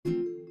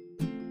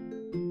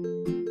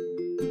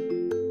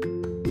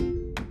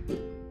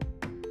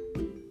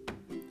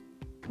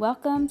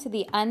Welcome to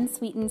the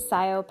Unsweetened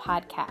SIO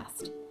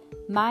podcast.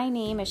 My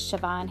name is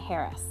Siobhan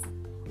Harris.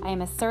 I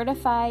am a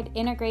certified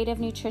integrative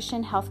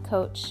nutrition health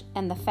coach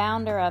and the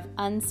founder of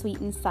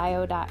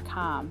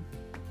unsweetenedscio.com.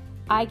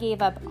 I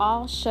gave up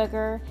all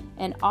sugar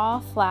and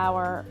all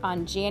flour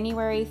on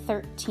January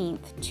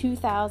 13th,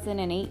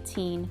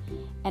 2018,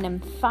 and am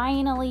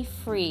finally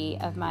free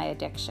of my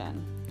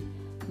addiction.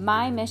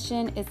 My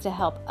mission is to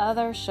help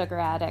other sugar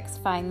addicts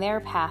find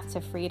their path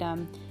to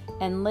freedom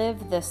and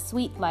live the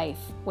sweet life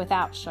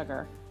without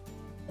sugar.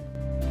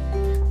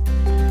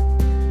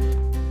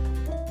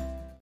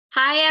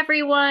 Hi,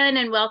 everyone,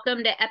 and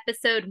welcome to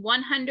episode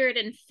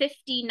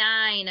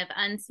 159 of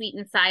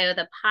Unsweetened SIO,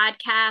 the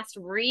podcast.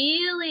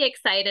 Really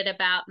excited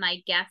about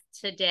my guest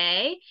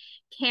today.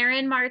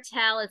 Karen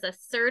Martell is a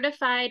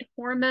certified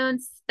hormone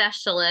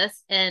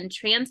specialist and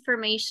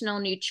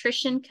transformational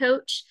nutrition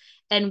coach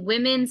and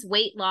women's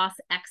weight loss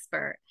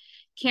expert.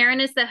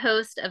 Karen is the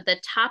host of the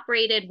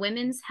top-rated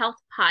women's health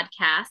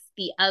podcast,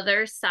 The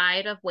Other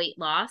Side of Weight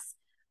Loss,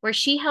 where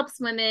she helps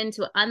women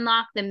to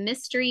unlock the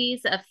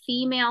mysteries of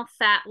female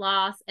fat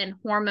loss and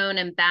hormone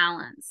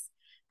imbalance.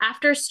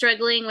 After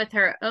struggling with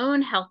her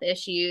own health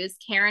issues,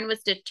 Karen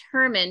was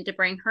determined to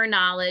bring her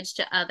knowledge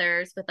to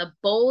others with a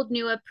bold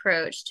new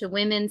approach to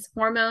women's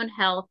hormone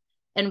health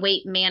and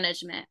weight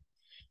management.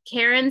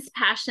 Karen's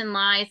passion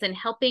lies in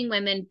helping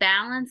women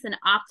balance and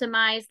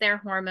optimize their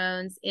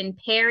hormones in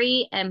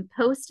peri and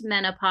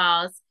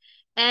post-menopause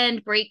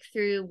and break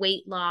through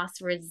weight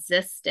loss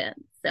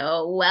resistance.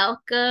 So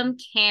welcome,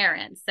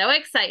 Karen. So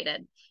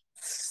excited.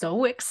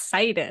 So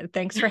excited.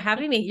 Thanks for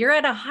having me. You're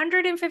at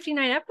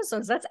 159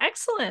 episodes. That's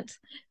excellent.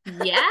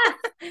 Yes,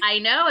 I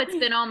know. It's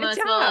been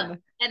almost, well,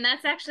 and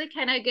that's actually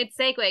kind of a good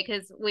segue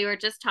because we were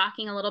just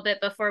talking a little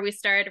bit before we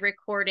started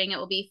recording. It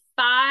will be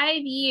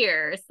 5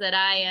 years that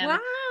I am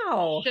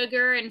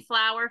sugar and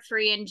flour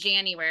free in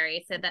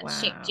January. So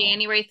that's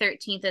January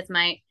 13th is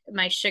my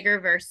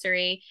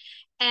sugarversary.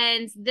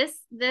 And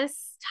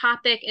this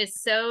topic is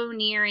so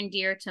near and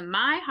dear to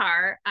my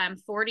heart. I'm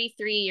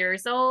 43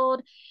 years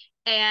old.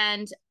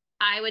 And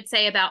I would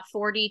say about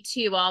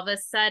 42, all of a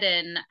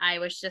sudden, I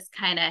was just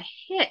kind of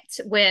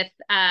hit with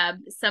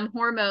some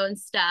hormone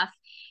stuff.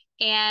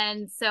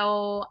 And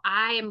so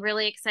I am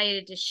really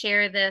excited to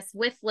share this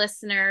with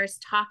listeners,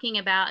 talking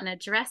about and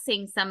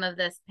addressing some of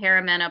this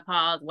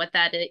perimenopause, what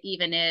that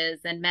even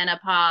is, and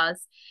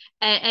menopause,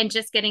 and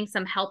just getting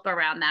some help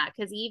around that.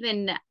 Because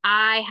even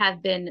I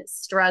have been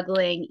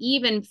struggling,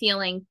 even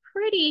feeling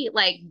pretty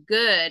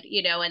good,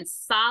 and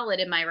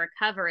solid in my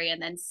recovery.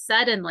 And then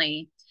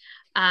suddenly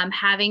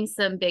having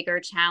some bigger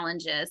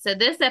challenges. So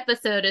this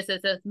episode is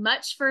as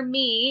much for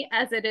me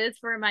as it is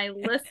for my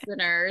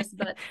listeners,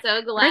 but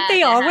so glad Aren't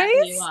they always?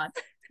 Have you on.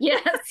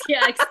 Yes,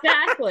 yeah,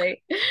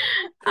 exactly.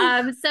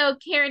 So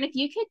Karen, if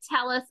you could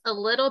tell us a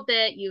little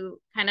bit, you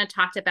kind of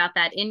talked about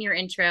that in your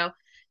intro,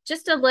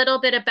 just a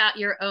little bit about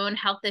your own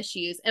health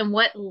issues and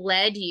what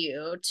led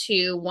you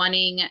to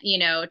wanting,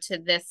 to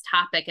this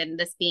topic and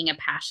this being a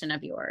passion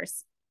of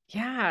yours.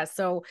 Yeah.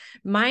 So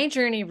my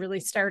journey really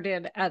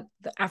started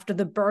after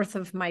the birth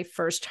of my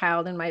first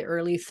child in my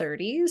early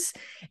 30s.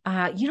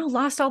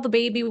 Lost all the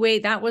baby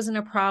weight. That wasn't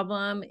a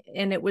problem.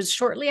 And it was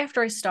shortly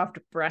after I stopped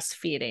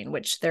breastfeeding,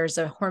 which there's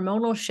a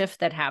hormonal shift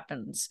that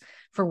happens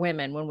for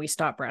women when we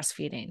stop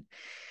breastfeeding.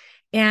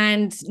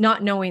 And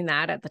not knowing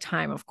that at the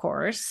time, of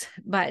course,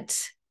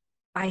 but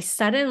I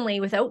suddenly,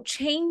 without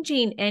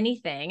changing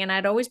anything, and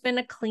I'd always been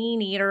a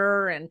clean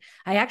eater, and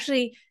I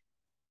actually,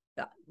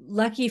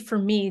 lucky for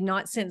me,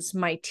 not since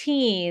my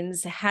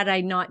teens had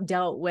I not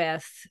dealt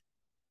with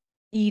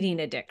eating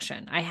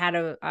addiction. I had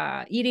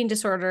a eating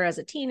disorder as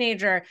a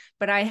teenager,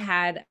 but I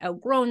had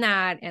outgrown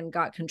that and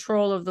got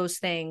control of those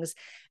things.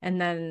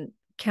 And then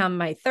come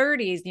my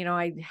 30s,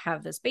 I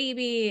have this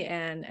baby,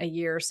 and a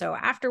year or so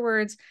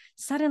afterwards,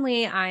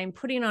 suddenly I'm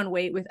putting on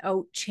weight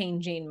without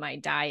changing my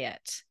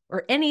diet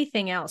or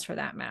anything else for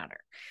that matter.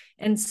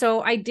 And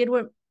so I did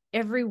what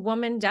every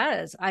woman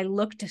does. I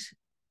looked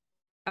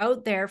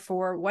out there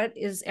for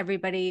what's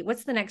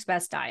the next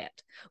best diet?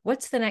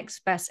 What's the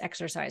next best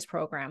exercise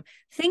program?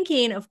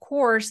 Thinking, of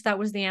course, that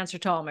was the answer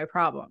to all my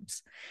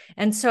problems.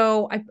 And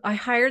so I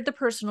hired the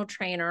personal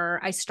trainer.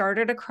 I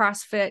started a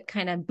CrossFit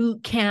kind of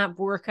boot camp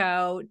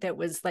workout that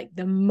was like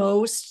the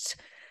most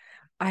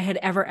I had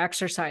ever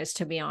exercised,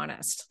 to be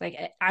honest.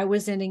 Like I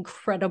was in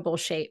incredible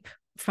shape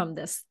from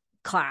this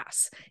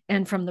class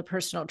and from the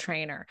personal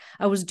trainer.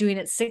 I was doing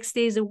it 6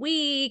 days a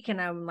week, and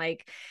I'm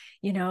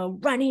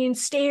running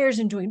stairs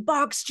and doing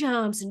box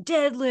jumps and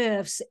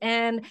deadlifts.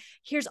 And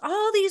here's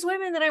all these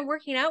women that I'm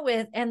working out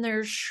with, and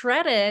they're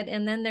shredded.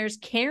 And then there's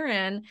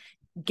Karen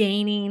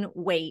gaining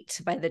weight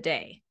by the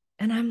day.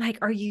 And I'm like,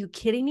 are you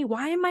kidding me?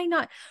 Why am I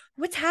not?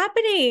 What's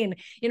happening?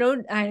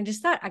 I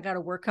just thought I got to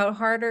work out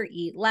harder,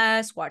 eat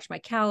less, watch my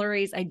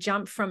calories. I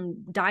jumped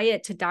from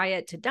diet to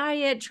diet to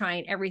diet,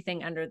 trying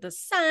everything under the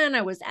sun.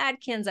 I was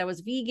Atkins, I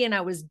was vegan,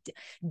 I was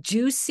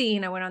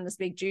juicing. I went on this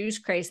big juice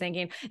craze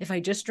thinking, if I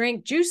just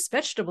drink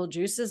vegetable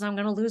juices, I'm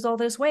going to lose all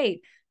this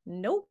weight.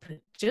 Nope,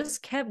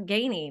 just kept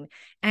gaining.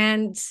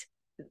 And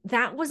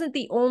that wasn't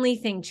the only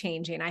thing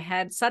changing. I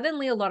had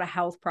suddenly a lot of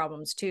health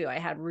problems too. I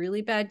had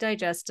really bad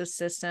digestive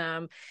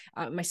system.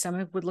 My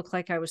stomach would look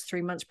like I was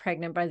 3 months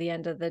pregnant by the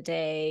end of the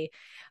day.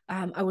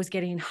 I was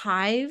getting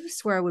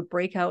hives where I would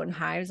break out in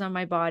hives on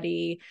my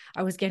body.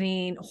 I was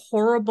getting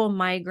horrible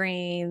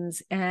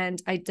migraines,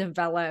 and I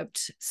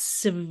developed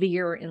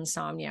severe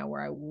insomnia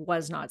where I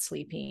was not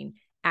sleeping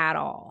at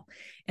all.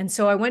 And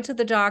so I went to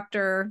the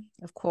doctor,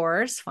 of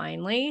course,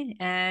 finally,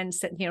 and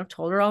said,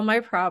 told her all my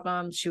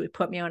problems. She would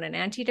put me on an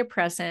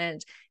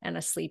antidepressant and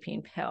a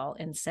sleeping pill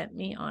and sent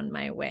me on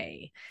my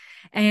way.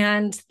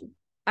 And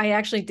I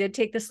actually did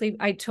take the sleep.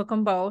 I took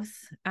them both.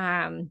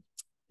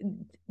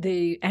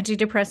 The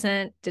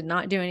antidepressant did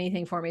not do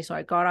anything for me. So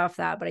I got off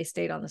that, but I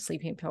stayed on the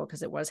sleeping pill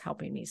because it was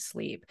helping me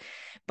sleep.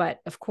 But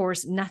of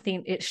course,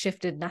 it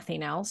shifted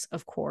nothing else.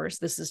 Of course,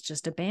 this is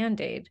just a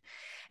Band-Aid.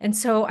 And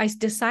so I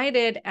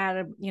decided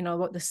at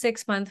the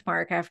 6-month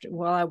mark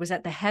I was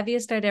at the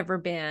heaviest I'd ever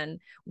been,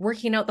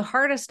 working out the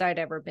hardest I'd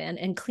ever been,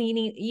 and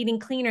eating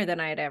cleaner than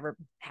I had ever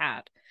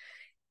had,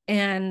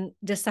 and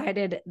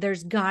decided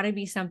there's got to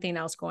be something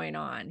else going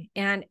on.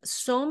 And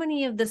so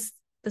many of the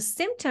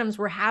symptoms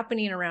were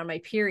happening around my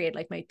period.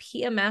 Like my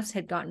PMS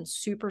had gotten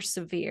super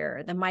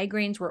severe. The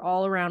migraines were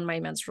all around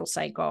my menstrual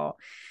cycle.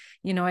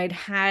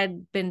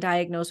 I'd been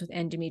diagnosed with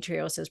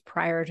endometriosis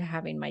prior to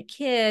having my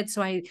kid.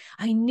 So I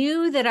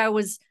knew that I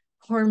was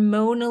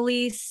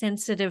hormonally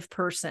sensitive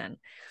person.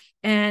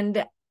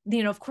 And,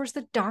 of course,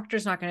 the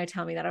doctor's not going to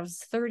tell me that. I was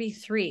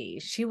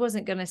 33. She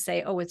wasn't going to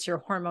say, oh, it's your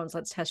hormones.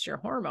 Let's test your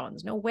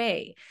hormones. No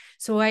way.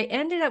 So I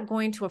ended up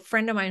going to a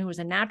friend of mine who was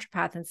a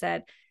naturopath and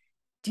said,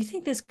 do you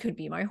think this could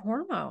be my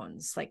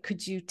hormones? Like,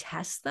 could you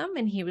test them?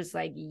 And he was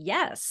like,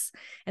 yes.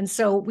 And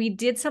so we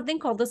did something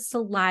called a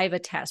saliva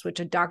test, which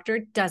a doctor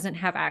doesn't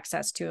have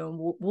access to. And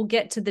we'll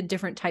get to the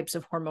different types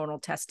of hormonal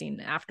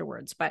testing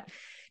afterwards, but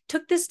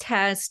took this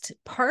test.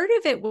 Part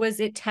of it was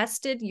it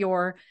tested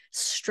your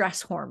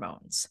stress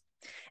hormones.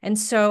 And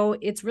so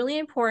it's really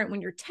important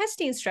when you're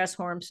testing stress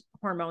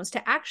hormones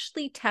to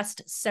actually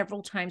test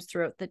several times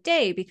throughout the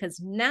day, because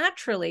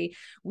naturally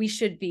we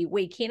should be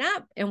waking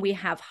up and we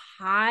have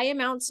high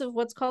amounts of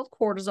what's called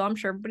cortisol. I'm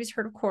sure everybody's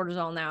heard of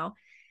cortisol now.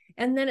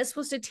 And then it's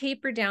supposed to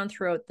taper down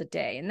throughout the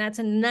day. And that's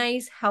a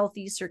nice,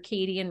 healthy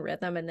circadian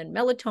rhythm. And then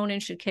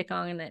melatonin should kick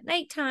on at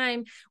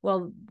nighttime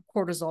while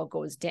cortisol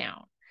goes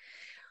down.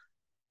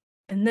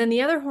 And then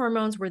the other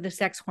hormones were the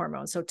sex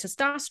hormones. So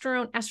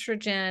testosterone,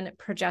 estrogen,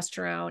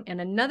 progesterone, and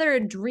another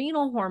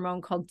adrenal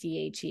hormone called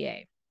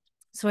DHEA.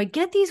 So I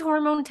get these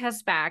hormone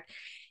tests back,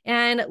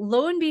 and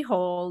lo and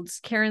behold,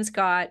 Karen's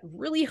got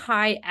really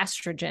high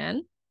estrogen.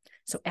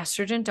 So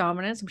estrogen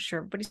dominance, I'm sure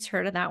everybody's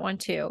heard of that one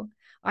too.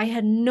 I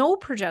had no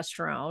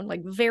progesterone,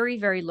 like very,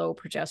 very low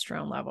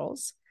progesterone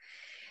levels.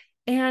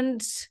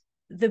 And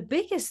the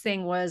biggest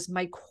thing was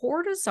my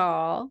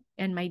cortisol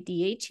and my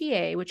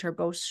DHEA, which are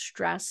both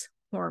stress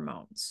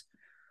hormones,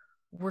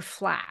 were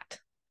flat.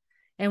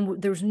 And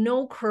there was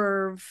no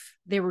curve.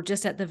 They were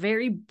just at the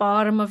very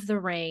bottom of the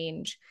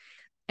range.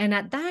 And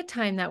at that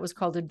time, that was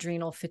called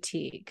adrenal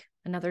fatigue,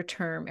 another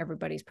term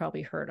everybody's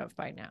probably heard of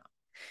by now.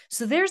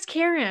 So there's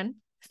Karen,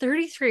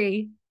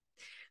 33,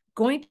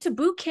 going to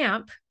boot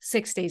camp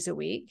 6 days a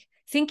week,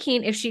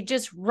 thinking if she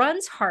just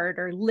runs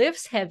harder,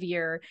 lifts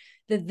heavier,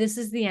 that this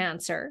is the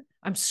answer.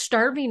 I'm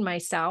starving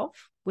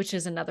myself, which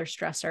is another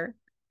stressor.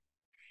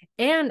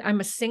 And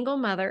I'm a single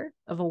mother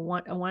of a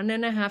 1.5,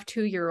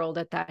 2-year-old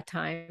at that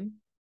time.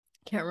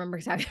 Can't remember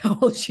exactly how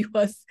old she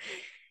was.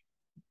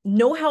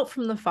 No help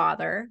from the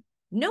father,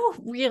 no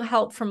real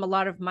help from a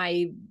lot of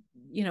my,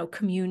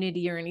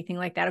 community or anything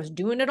like that. I was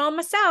doing it all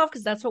myself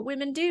because that's what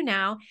women do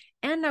now.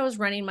 And I was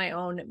running my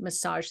own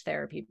massage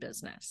therapy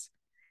business.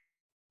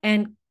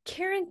 And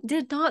Karen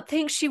did not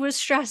think she was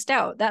stressed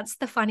out. That's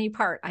the funny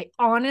part.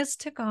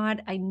 Honest to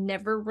God, I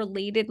never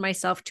related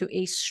myself to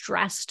a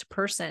stressed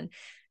person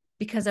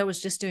because I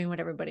was just doing what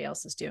everybody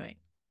else is doing.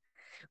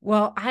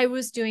 Well, I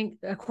was doing,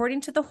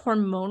 according to the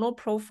hormonal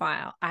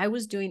profile, I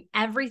was doing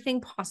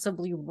everything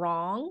possibly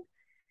wrong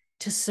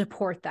to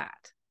support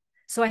that.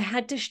 So I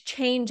had to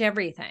change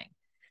everything.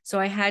 So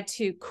I had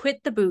to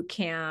quit the boot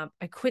camp.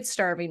 I quit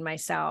starving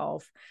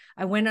myself.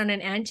 I went on an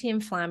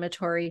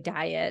anti-inflammatory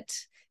diet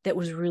that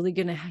was really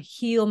going to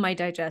heal my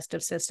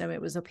digestive system.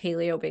 It was a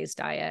paleo-based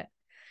diet,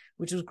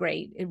 which was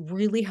great. It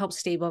really helped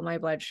stabilize my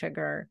blood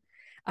sugar.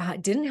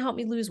 It didn't help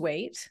me lose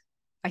weight.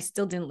 I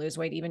still didn't lose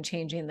weight, even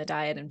changing the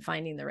diet and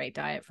finding the right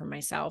diet for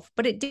myself.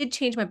 But it did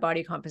change my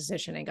body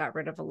composition and got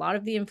rid of a lot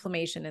of the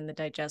inflammation and the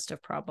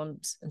digestive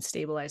problems and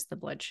stabilized the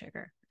blood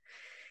sugar.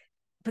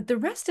 But the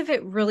rest of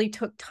it really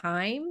took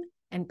time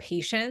and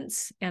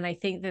patience. And I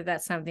think that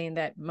that's something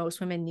that most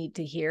women need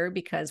to hear,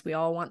 because we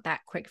all want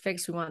that quick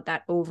fix. We want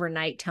that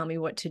overnight, tell me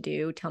what to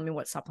do, tell me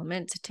what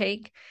supplement to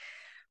take.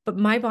 but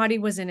my body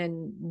was in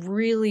a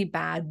really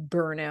bad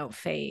burnout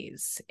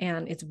phase.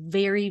 And it's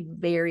very,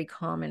 very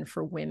common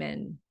for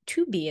women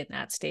to be in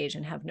that stage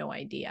and have no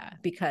idea,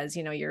 because,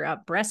 you know, you're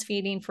up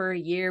breastfeeding for a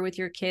year with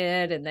your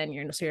kid, and then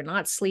you're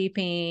not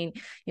sleeping,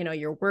 you know,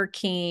 you're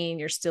working,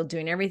 you're still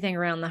doing everything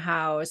around the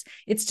house.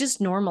 It's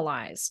just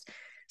normalized.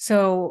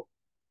 So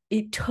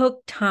it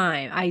took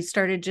time. I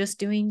started just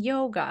doing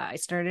yoga. I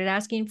started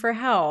asking for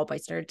help. I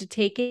started to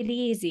take it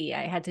easy.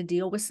 I had to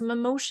deal with some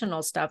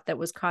emotional stuff that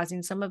was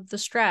causing some of the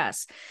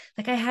stress.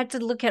 Like, I had to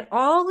look at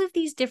all of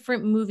these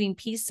different moving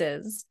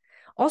pieces.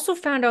 Also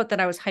found out that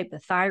I was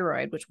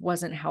hypothyroid, which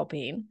wasn't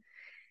helping.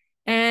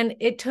 And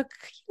it took,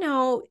 you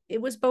know,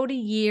 it was about a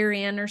year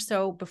in or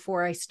so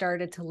before I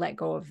started to let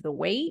go of the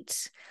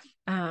weight.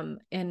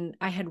 And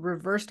I had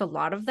reversed a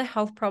lot of the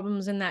health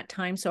problems in that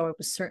time. So I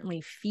was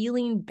certainly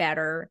feeling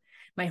better.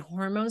 My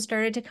hormones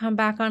started to come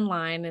back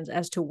online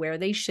as to where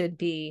they should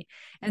be.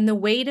 And the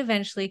weight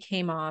eventually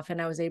came off,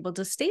 and I was able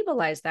to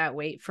stabilize that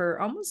weight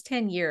for almost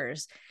 10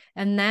 years.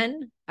 And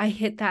then I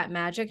hit that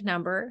magic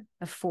number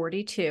of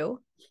 42.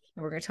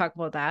 And we're going to talk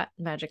about that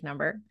magic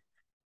number.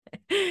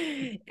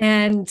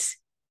 And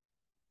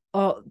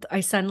I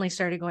suddenly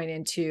started going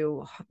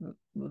into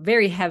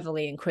very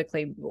heavily and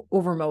quickly,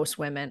 over most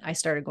women, I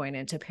started going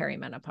into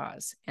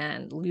perimenopause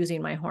and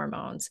losing my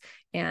hormones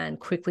and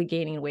quickly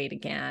gaining weight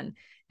again.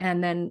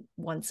 And then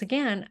once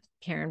again,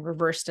 Karen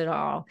reversed it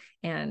all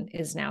and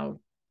is now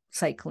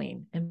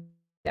cycling and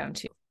down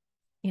to,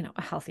 you know,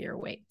 a healthier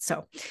weight.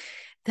 So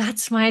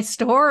that's my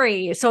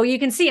story. So you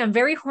can see I'm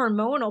very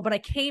hormonal, but I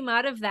came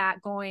out of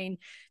that going,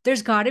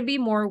 there's got to be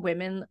more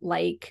women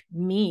like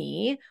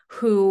me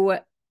who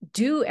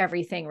do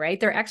everything right.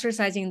 They're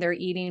exercising, they're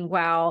eating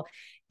well,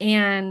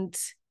 and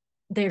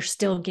they're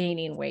still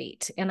gaining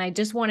weight. And I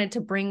just wanted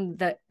to bring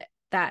that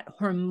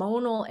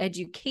hormonal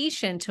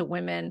education to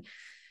women,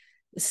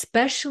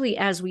 especially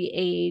as we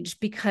age,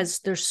 because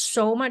there's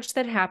so much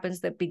that happens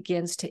that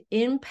begins to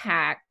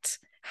impact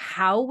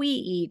how we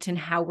eat and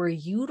how we're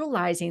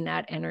utilizing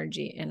that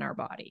energy in our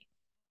body.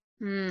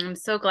 I'm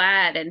so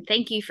glad. And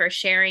thank you for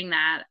sharing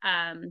that.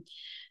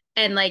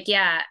 And like,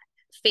 yeah,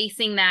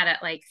 facing that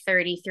at like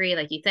 33,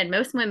 like you said,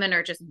 most women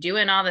are just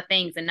doing all the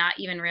things and not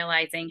even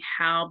realizing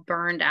how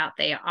burned out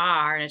they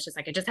are. And it's just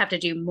like, I just have to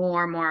do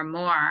more, more,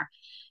 more.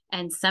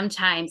 And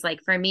sometimes,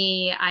 like for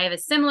me, I have a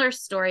similar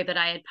story, but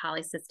I had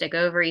polycystic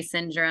ovary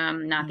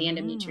syndrome, not the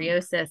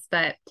endometriosis,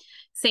 but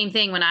same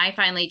thing. When I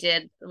finally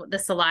did the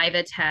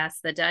saliva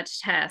test, the Dutch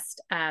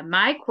test,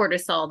 my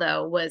cortisol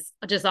though was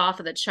just off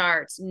of the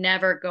charts,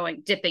 never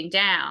dipping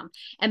down.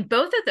 And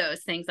both of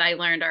those things I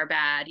learned are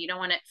bad. You don't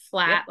want it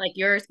flat like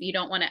yours, but you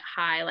don't want it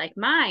high like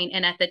mine.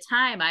 And at the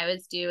time I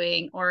was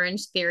doing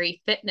Orange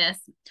Theory Fitness,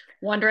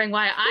 wondering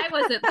why I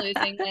wasn't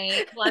losing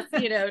weight, plus,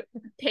 you know,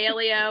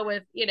 paleo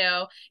with, you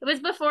know, it was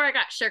before I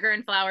got sugar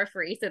and flour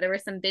free. So there were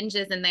some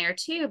binges in there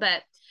too,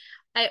 but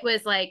it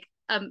was like,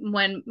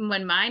 when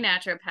my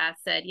naturopath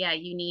said, yeah,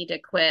 you need to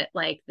quit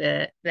like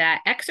that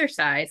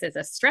exercise as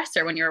a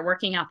stressor when you're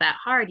working out that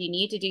hard, you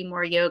need to do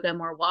more yoga,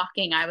 more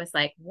walking. I was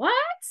like, what?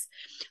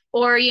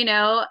 Or, you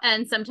know,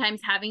 and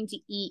sometimes having to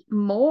eat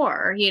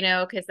more, you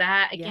know, because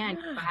that again,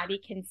 your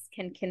body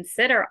can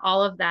consider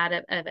all of that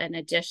of an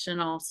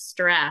additional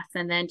stress,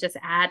 and then just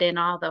add in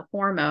all the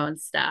hormone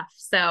stuff.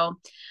 So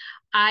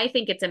I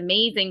think it's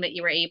amazing that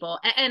you were able,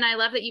 and I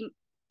love that you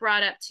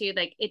brought up too,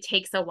 like it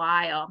takes a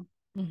while.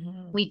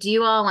 Mm-hmm. We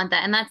do all want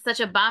that. And that's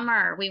such a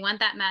bummer. We want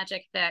that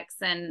magic fix.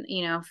 And,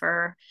 you know,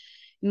 for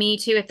me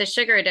too, with the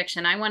sugar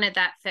addiction, I wanted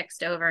that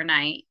fixed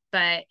overnight,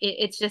 but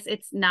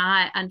it's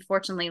not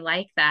unfortunately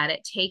like that.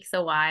 It takes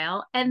a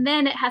while, and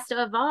then it has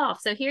to evolve.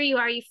 So here you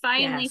are, you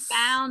finally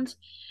found,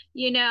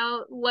 you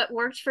know, what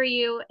worked for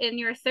you in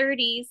your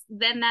 30s,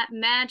 then that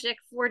magic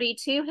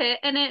 42 hit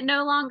and it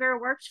no longer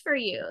worked for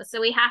you.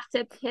 So we have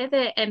to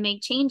pivot and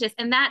make changes.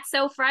 And that's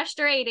so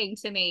frustrating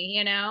to me,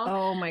 you know?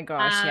 Oh my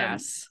gosh,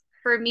 yes.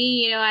 For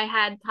me, you know, I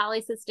had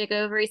polycystic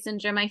ovary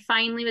syndrome. I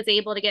finally was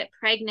able to get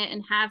pregnant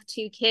and have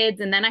 2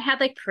 kids. And then I had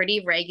like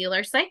pretty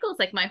regular cycles.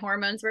 Like my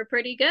hormones were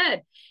pretty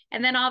good.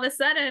 And then all of a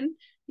sudden,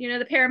 you know,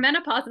 the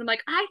perimenopause, and I'm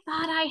like, I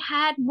thought I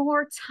had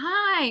more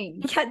time.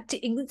 Yeah,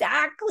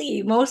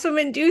 exactly. Most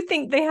women do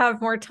think they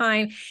have more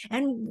time.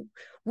 And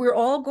we're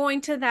all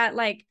going to that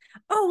like,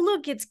 oh,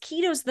 look, it's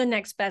keto's the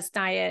next best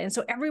diet. And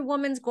so every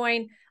woman's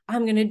going,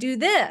 I'm going to do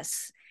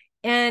this.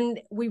 And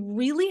we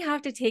really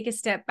have to take a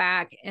step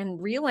back and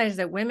realize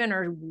that women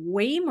are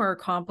way more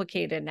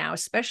complicated now,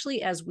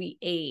 especially as we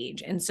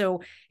age. And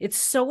so it's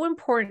so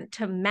important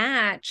to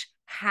match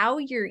how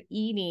you're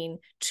eating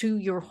to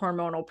your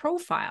hormonal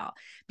profile,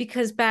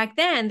 because back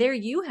then there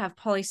you have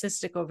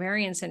polycystic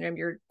ovarian syndrome,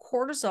 your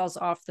cortisol's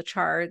off the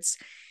charts.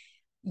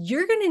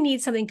 You're going to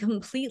need something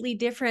completely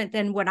different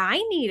than what I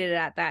needed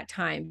at that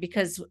time,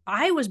 because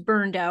I was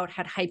burned out,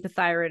 had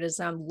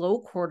hypothyroidism,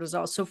 low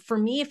cortisol. So for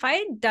me, if I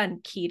had done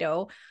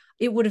keto,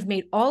 it would have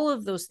made all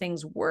of those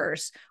things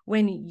worse.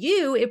 When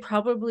it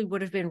probably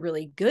would have been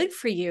really good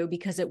for you,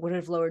 because it would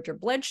have lowered your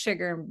blood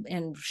sugar,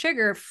 and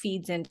sugar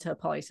feeds into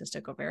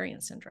polycystic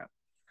ovarian syndrome.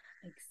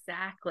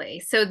 Exactly.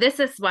 So this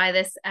is why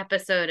this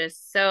episode is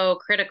so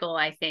critical,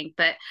 I think.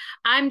 But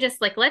I'm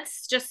just like,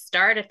 let's just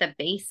start at the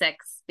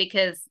basics,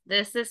 because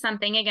this is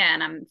something,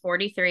 again, I'm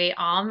 43.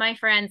 All my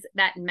friends,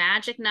 that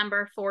magic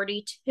number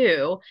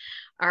 42,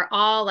 are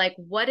all like,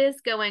 what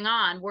is going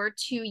on? We're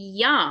too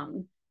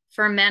young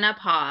for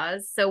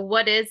menopause. So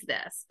what is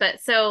this? But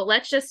so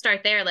let's just start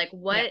there. Like,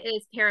 what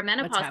is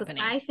perimenopause? Because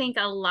I think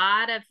a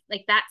lot of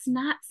like, that's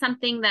not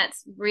something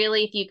that's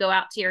really, if you go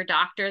out to your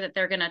doctor, that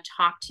they're going to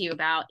talk to you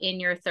about in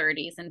your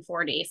 30s and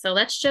 40s. So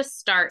let's just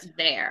start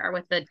there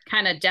with the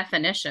kind of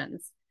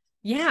definitions.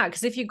 Yeah,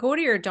 because if you go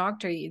to your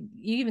doctor, you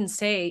even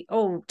say,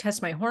 oh,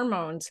 test my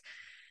hormones.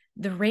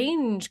 The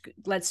range,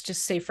 let's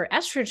just say for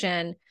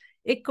estrogen,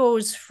 it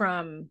goes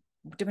from,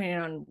 depending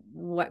on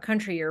what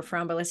country you're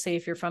from, but let's say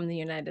if you're from the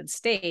United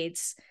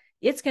States,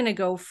 it's going to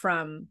go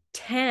from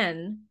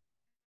 10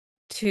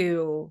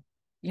 to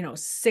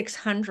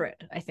 600.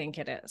 I think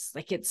it is.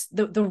 Like, it's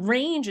the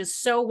range is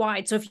so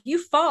wide. So if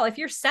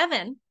you're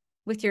 7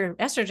 with your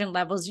estrogen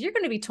levels, you're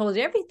going to be told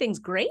everything's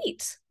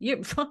great.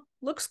 You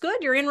looks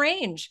good, you're in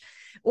range.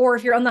 Or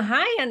if you're on the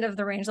high end of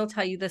the range, they'll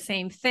tell you the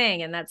same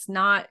thing, and that's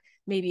not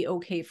maybe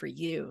okay for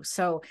you.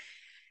 So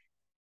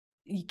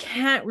you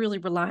can't really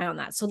rely on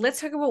that. So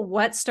let's talk about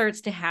what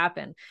starts to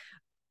happen.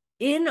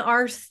 In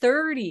our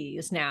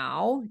 30s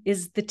now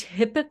is the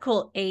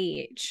typical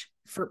age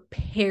for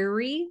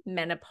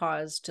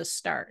perimenopause to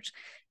start.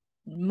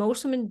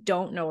 Most women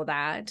don't know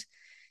that.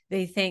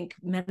 They think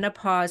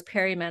menopause,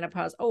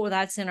 perimenopause, oh,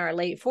 that's in our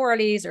late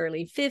 40s,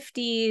 early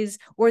 50s,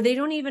 or they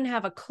don't even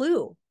have a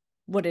clue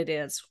what it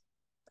is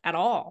at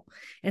all.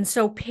 And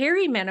so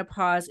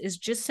perimenopause is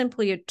just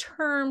simply a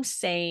term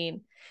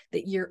saying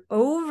that your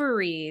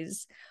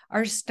ovaries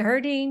are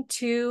starting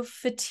to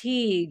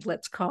fatigue,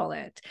 let's call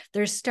it.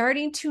 They're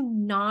starting to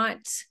not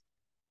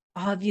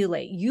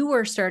ovulate. You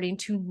are starting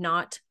to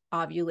not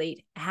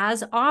ovulate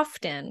as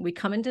often. We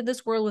come into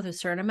this world with a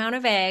certain amount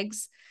of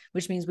eggs,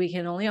 which means we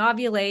can only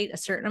ovulate a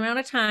certain amount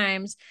of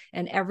times.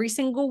 And every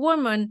single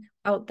woman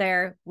out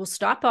there will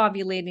stop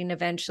ovulating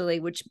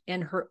eventually,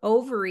 and her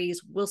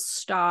ovaries will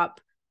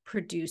stop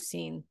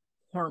producing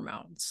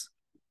hormones.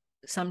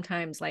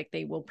 Sometimes, like,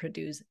 they will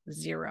produce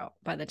 0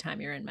 by the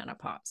time you're in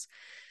menopause.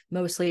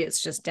 Mostly it's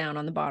just down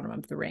on the bottom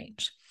of the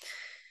range.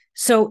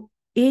 So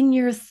in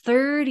your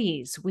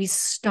 30s, we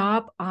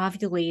stop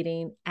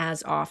ovulating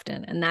as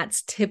often, and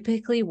that's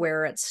typically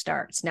where it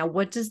starts. Now,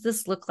 what does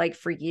this look like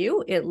for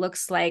you? It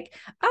looks like,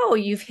 oh,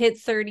 you've hit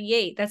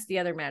 38. That's the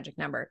other magic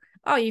number.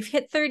 Oh, you've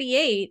hit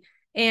 38,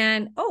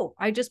 and oh,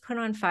 I just put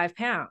on 5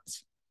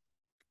 pounds.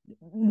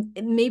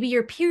 Maybe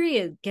your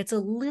period gets a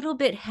little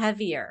bit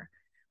heavier,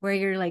 where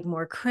you're like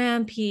more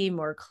crampy,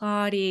 more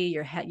clotty,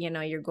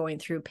 you're going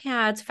through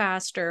pads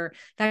faster,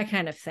 that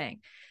kind of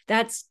thing.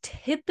 That's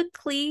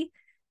typically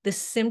the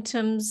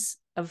symptoms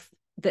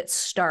that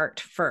start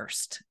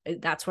first.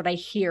 That's what I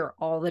hear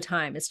all the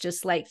time. It's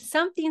just like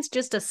something's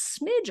just a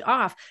smidge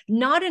off.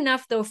 Not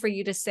enough, though, for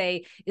you to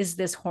say, is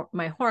this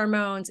my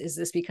hormones? Is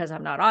this because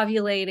I'm not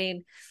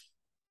ovulating?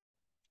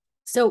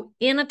 So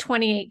in a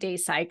 28-day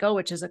cycle,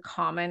 which is a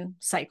common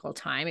cycle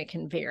time, it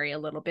can vary a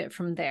little bit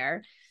from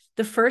there.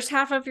 The first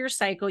half of your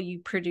cycle, you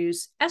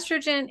produce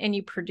estrogen and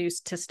you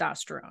produce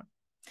testosterone.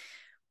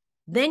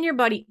 Then your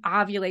body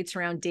ovulates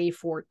around day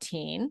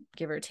 14,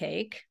 give or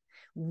take.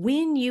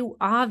 When you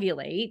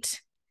ovulate,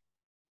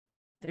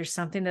 there's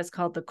something that's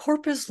called the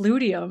corpus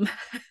luteum.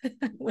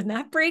 When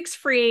that breaks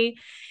free,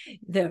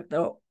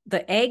 the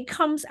egg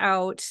comes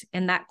out,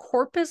 and that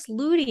corpus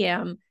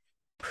luteum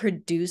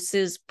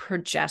produces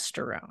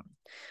progesterone.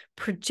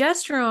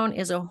 Progesterone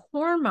is a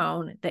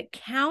hormone that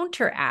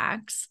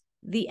counteracts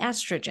the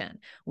estrogen.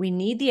 We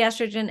need the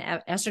estrogen.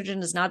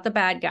 Estrogen is not the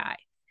bad guy.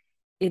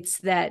 It's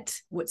that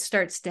what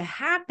starts to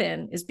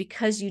happen is,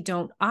 because you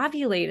don't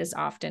ovulate as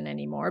often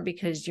anymore,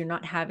 because you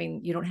don't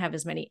have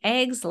as many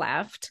eggs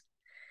left.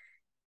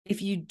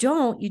 If you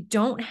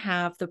don't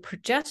have the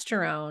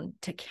progesterone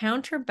to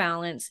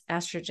counterbalance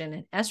estrogen,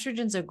 and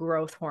estrogen's a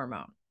growth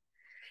hormone.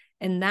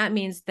 And that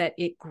means that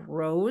it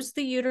grows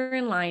the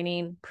uterine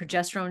lining.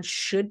 Progesterone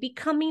should be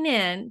coming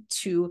in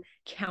to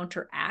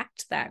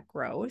counteract that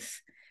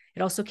growth.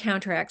 It also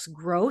counteracts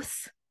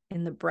growth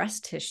in the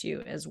breast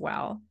tissue as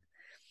well.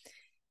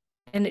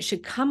 And it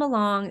should come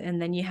along, and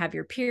then you have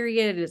your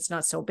period. It's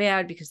not so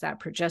bad because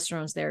that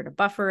progesterone is there to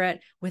buffer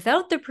it.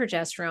 Without the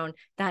progesterone,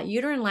 that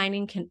uterine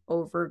lining can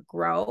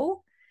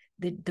overgrow.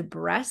 The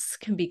breasts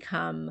can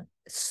become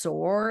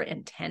sore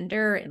and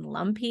tender and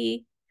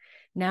lumpy.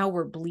 Now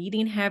we're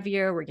bleeding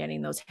heavier. We're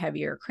getting those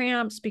heavier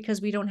cramps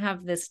because we don't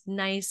have this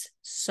nice,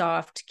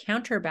 soft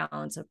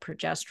counterbalance of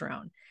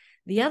progesterone.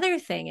 The other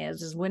thing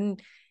is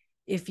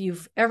if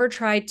you've ever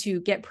tried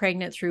to get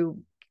pregnant through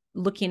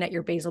looking at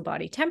your basal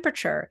body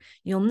temperature,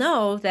 you'll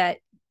know that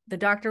the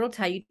doctor will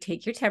tell you,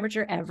 take your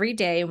temperature every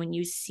day. When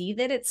you see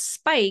that it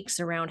spikes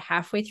around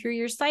halfway through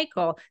your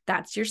cycle,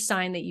 that's your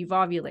sign that you've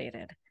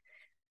ovulated.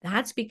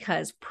 That's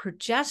because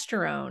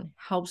progesterone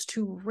helps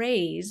to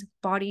raise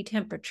body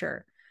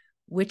temperature,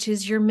 which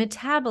is your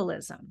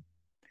metabolism.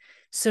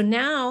 So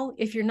now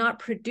if you're not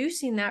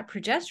producing that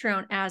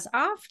progesterone as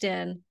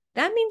often,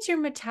 that means your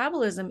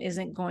metabolism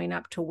isn't going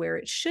up to where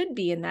it should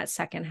be in that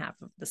second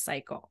half of the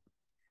cycle.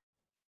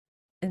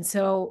 And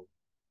so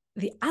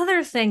the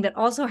other thing that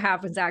also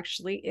happens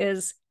actually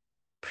is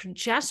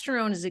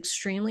progesterone is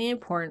extremely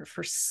important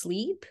for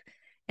sleep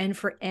and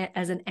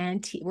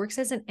works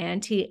as an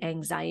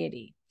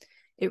anti-anxiety.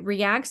 It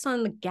reacts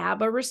on the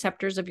GABA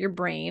receptors of your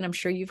brain. I'm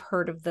sure you've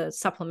heard of the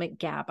supplement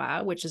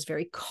GABA, which is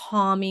very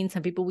calming.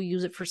 Some people will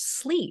use it for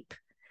sleep.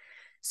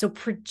 So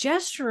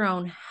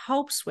progesterone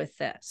helps with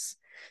this.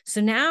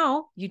 So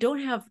now you don't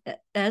have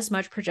as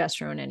much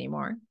progesterone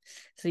anymore.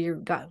 So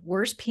you've got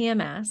worse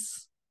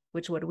PMS,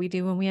 which what do we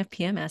do when we have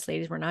PMS,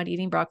 ladies? We're not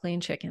eating broccoli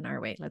and chicken,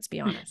 are we? Let's be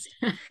honest.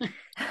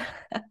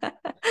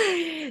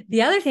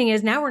 The other thing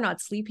is now we're not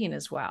sleeping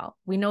as well.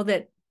 We know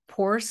that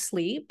poor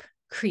sleep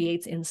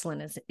creates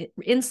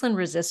insulin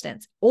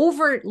resistance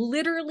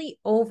literally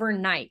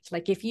overnight.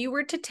 Like if you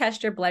were to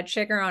test your blood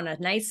sugar on a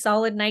nice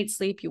solid night's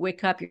sleep, you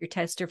wake up, you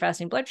test your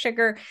fasting blood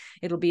sugar,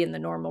 it'll be in the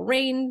normal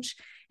range.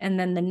 And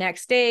then the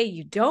next day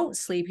you don't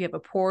sleep, you have a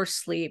poor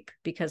sleep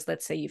because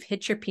let's say you've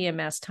hit your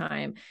PMS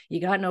time,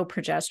 you got no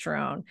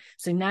progesterone.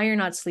 So now you're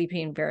not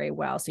sleeping very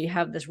well. So you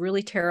have this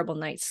really terrible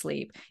night's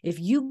sleep. If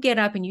you get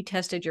up and you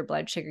tested your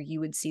blood sugar, you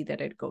would see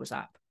that it goes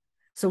up.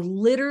 So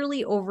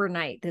literally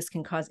overnight, this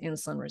can cause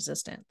insulin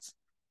resistance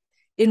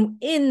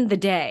in the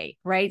day,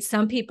 right?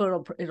 Some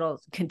people it'll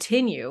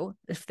continue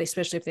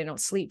especially if they don't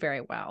sleep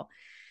very well,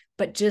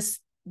 but just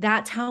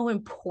that's how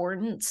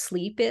important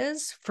sleep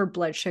is for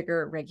blood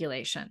sugar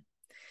regulation.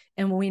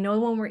 And we know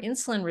when we're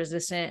insulin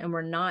resistant and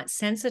we're not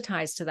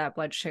sensitized to that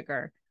blood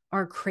sugar,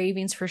 our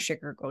cravings for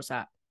sugar goes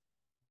up.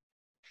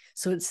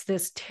 So it's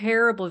this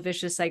terrible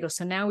vicious cycle.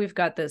 So now we've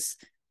got this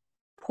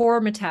poor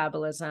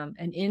metabolism,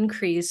 an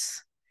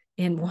increase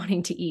in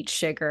wanting to eat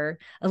sugar,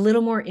 a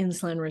little more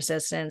insulin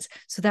resistance.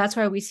 So that's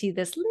why we see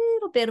this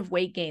little bit of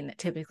weight gain that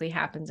typically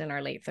happens in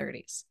our late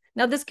 30s.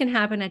 Now, this can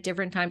happen at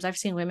different times. I've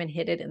seen women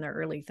hit it in their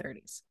early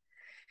 30s.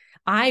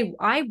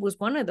 I was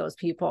one of those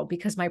people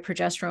because my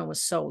progesterone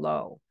was so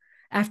low.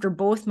 After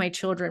both my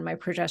children, my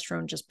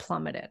progesterone just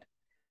plummeted.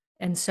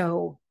 And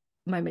so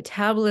my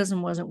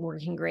metabolism wasn't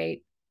working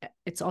great.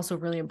 It's also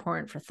really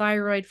important for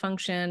thyroid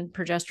function,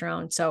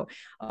 progesterone. So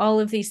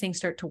all of these things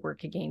start to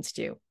work against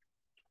you.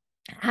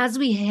 As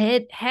we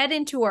head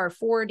into our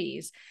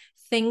 40s,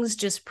 things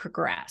just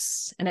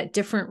progress and at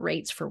different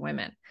rates for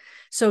women.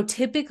 So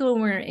typically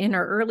when we're in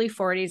our early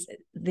 40s,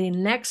 the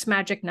next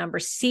magic number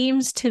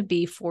seems to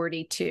be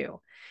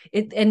 42.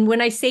 And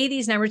when I say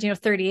these numbers,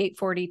 38,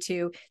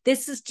 42,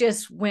 this is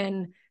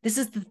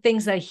the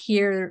things I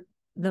hear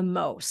the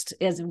most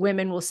as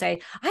women will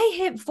say, I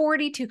hit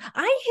 42,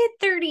 I hit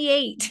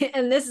 38.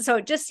 And so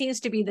it just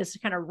seems to be this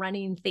kind of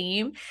running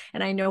theme.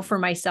 And I know for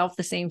myself,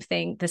 the same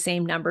thing, the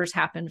same numbers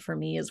happen for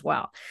me as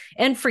well.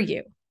 And for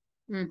you.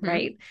 Mm-hmm.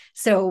 Right.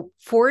 So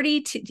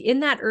 42 in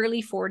that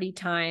early 40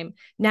 time,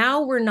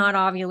 now we're not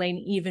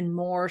ovulating even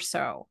more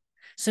so.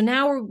 So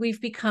now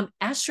we've become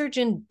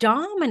estrogen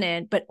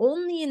dominant, but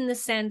only in the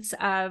sense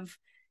of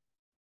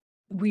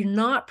we're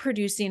not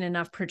producing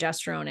enough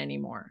progesterone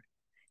anymore.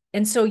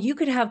 And so you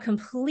could have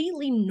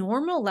completely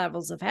normal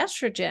levels of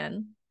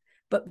estrogen,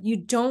 but you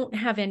don't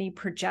have any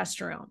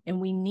progesterone. And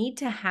we need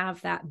to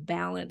have that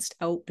balanced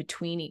out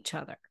between each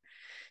other.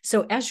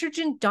 So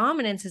estrogen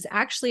dominance is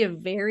actually a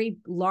very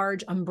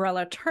large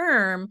umbrella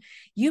term.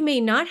 You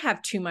may not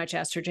have too much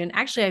estrogen.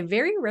 Actually, I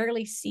very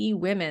rarely see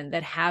women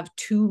that have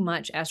too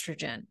much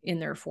estrogen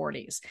in their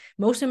 40s.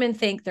 Most women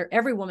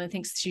every woman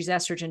thinks she's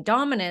estrogen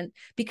dominant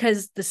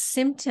because the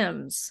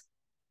symptoms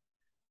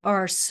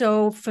are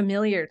so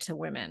familiar to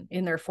women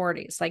in their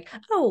 40s, like,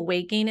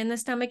 weight gain in the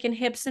stomach and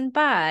hips and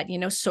butt,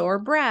 sore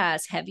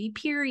breasts, heavy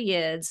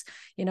periods,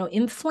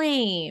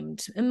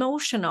 inflamed,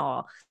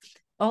 emotional,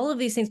 all of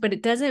these things. But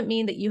it doesn't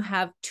mean that you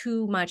have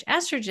too much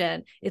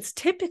estrogen. It's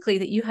typically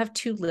that you have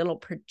too little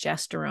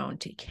progesterone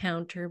to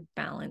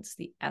counterbalance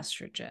the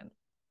estrogen.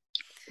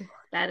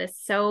 That is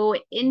so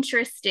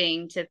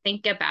interesting to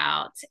think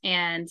about.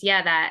 And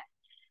yeah,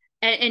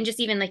 and just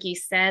even like you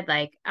said,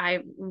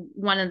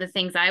 one of the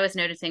things I was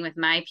noticing with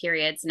my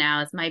periods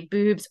now is my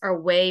boobs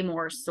are way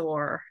more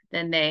sore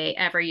than they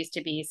ever used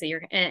to be. So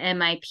and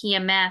my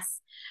PMS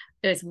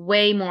is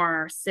way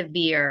more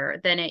severe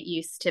than it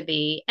used to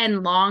be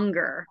and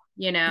longer,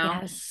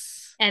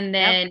 Yes. And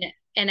then,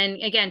 And then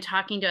again,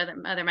 talking to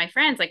other my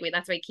friends,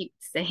 that's why I keep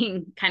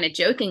saying kind of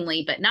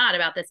jokingly, but not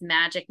about this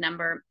magic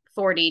number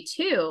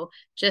 42.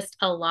 Just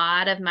a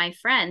lot of my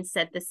friends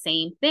said the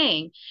same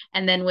thing.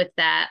 And then with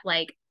that,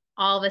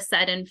 all of a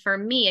sudden for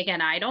me,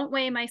 again, I don't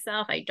weigh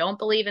myself. I don't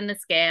believe in the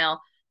scale,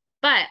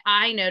 but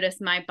I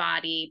noticed my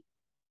body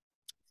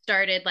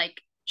started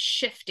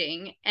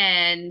shifting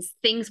and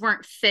things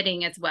weren't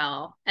fitting as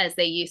well as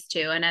they used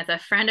to. And as a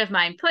friend of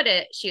mine put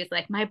it, she was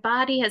like, my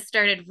body has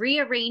started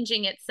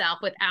rearranging itself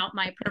without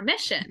my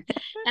permission.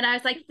 And I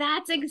was like,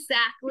 that's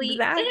exactly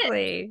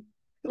it.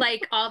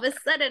 like all of a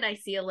sudden I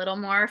see a little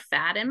more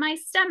fat in my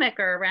stomach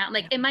or around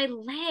like in my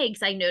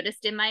legs. I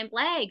noticed in my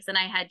legs, and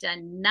I had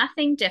done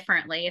nothing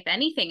differently. If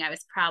anything, I'm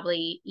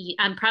probably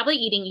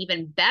eating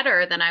even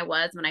better than I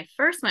was when I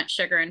first went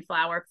sugar and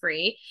flour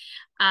free.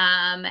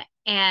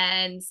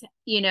 And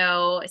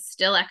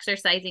still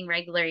exercising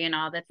regularly and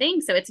all the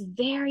things. So it's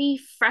very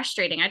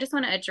frustrating. I just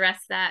want to address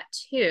that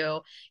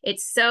too.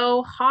 It's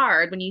so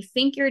hard when you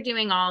think you're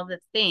doing all the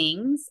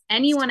things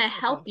and you want to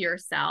help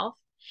yourself.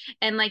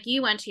 And like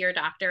you went to your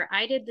doctor,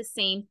 I did the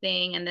same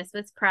thing. And this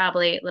was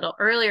probably a little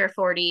earlier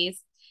 40s,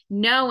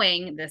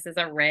 knowing this is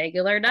a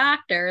regular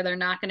doctor. They're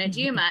not going to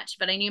do much,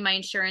 but I knew my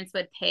insurance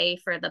would pay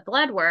for the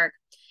blood work.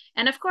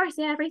 And of course,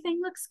 yeah,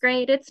 everything looks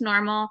great. It's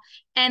normal.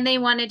 And they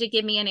wanted to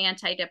give me an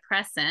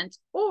antidepressant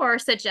or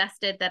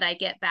suggested that I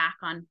get back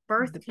on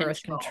birth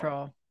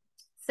control.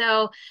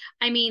 So,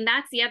 I mean,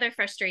 that's the other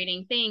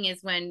frustrating thing is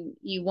when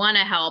you want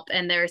to help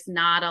and there's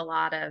not a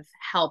lot of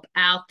help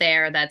out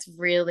there that's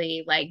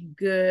really like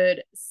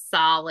good,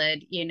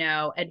 solid,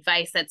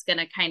 advice that's going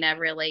to kind of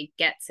really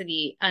get to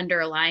the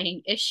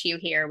underlying issue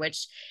here,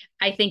 which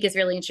I think is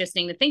really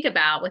interesting to think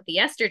about with the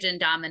estrogen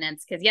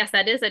dominance. Because yes,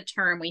 that is a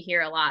term we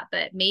hear a lot,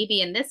 but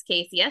maybe in this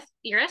case, yes,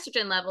 your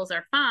estrogen levels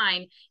are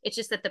fine. It's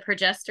just that the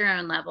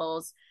progesterone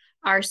levels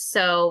are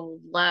so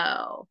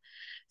low.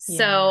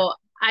 So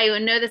I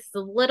know this is a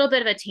little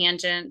bit of a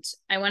tangent.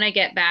 I want to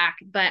get back,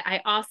 but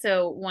I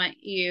also want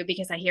you,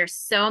 because I hear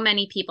so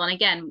many people, and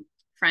again,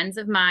 friends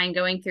of mine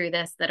going through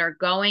this that are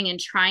going and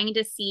trying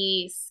to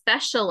see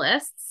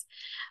specialists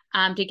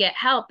to get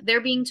help. They're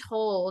being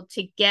told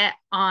to get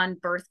on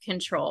birth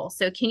control.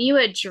 So can you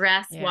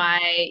address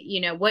why,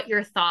 what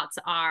your thoughts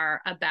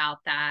are about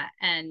that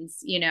and,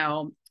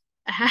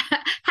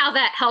 how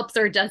that helps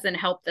or doesn't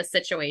help the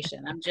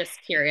situation? I'm just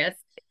curious.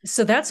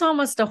 So that's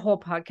almost a whole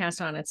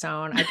podcast on its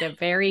own. I get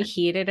very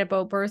heated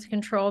about birth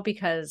control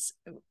because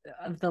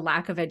of the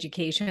lack of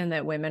education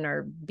that women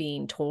are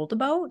being told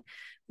about.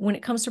 When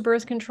it comes to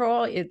birth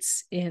control,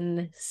 it's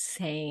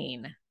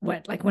insane.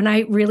 When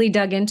I really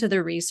dug into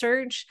the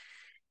research,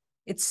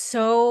 it's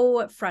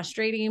so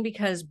frustrating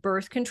because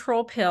birth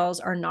control pills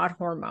are not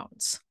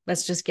hormones.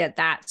 Let's just get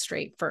that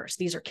straight first.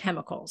 These are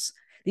chemicals.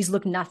 These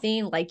look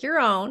nothing like your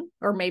own,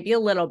 or maybe a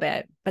little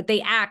bit, but they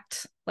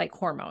act like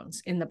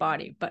hormones in the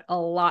body, but a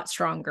lot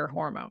stronger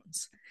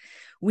hormones.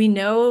 We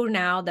know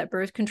now that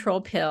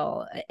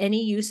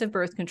any use of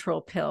birth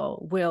control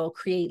pill will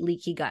create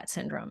leaky gut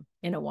syndrome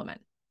in a woman.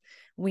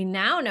 We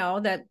now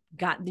know that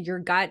your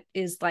gut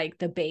is like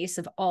the base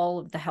of all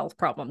of the health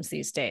problems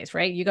these days,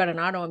 right? You got an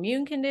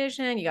autoimmune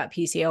condition, you got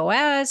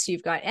PCOS,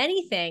 you've got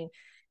anything,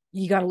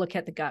 you got to look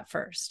at the gut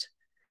first.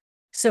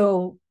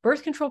 So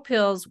birth control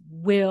pills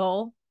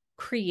will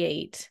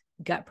create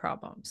gut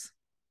problems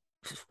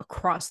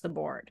across the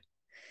board.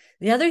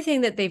 The other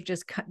thing that they've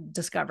just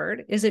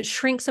discovered is it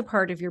shrinks a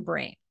part of your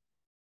brain.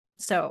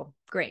 So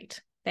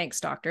great.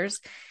 Thanks,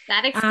 doctors.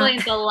 That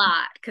explains a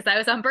lot because I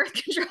was on birth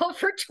control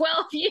for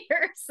 12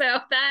 years. So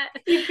that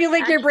you feel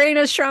like your brain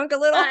has shrunk a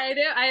little. I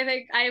do. I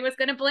think I was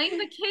going to blame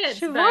the kids.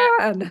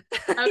 Siobhan.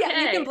 Okay,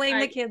 yeah, you can blame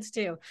the kids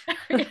too.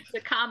 It's a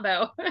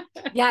combo.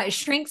 Yeah, it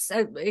shrinks.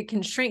 It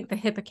can shrink the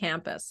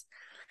hippocampus.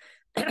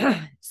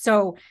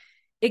 So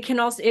it can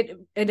also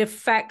it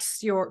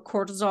affects your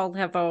cortisol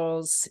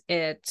levels.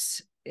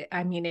 It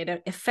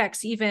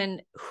affects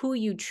even who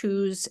you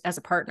choose as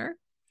a partner,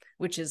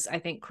 which is, I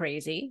think,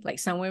 crazy. Like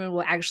some women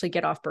will actually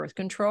get off birth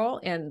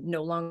control and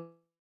no longer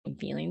have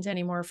feelings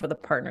anymore for the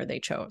partner they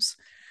chose.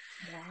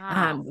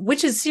 Wow.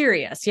 Which is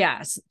serious.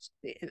 Yes.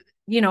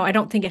 I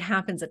don't think it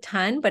happens a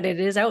ton, but it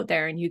is out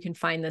there and you can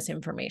find this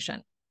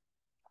information.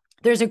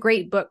 There's a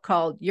great book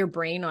called Your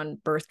Brain on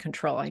Birth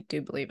Control. I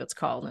do believe it's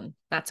called, and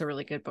that's a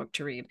really good book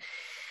to read.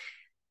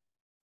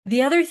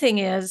 The other thing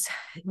is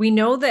we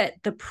know that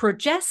the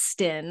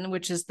progestin,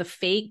 which is the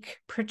fake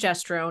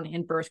progesterone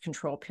in birth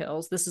control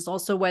pills, this is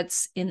also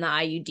what's in the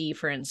IUD,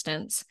 for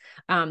instance,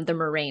 the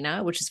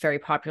Mirena, which is very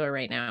popular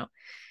right now.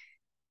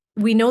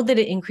 We know that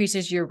it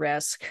increases your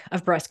risk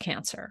of breast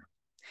cancer.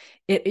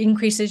 It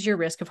increases your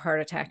risk of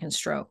heart attack and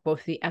stroke.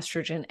 Both the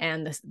estrogen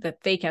and the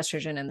fake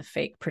estrogen and the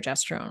fake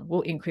progesterone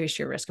will increase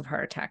your risk of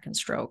heart attack and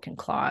stroke and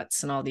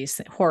clots and all these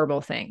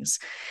horrible things.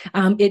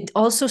 It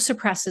also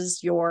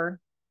suppresses your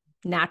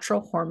natural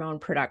hormone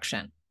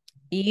production.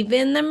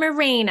 Even the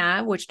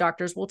Mirena, which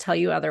doctors will tell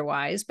you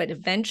otherwise, but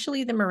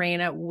eventually the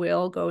Mirena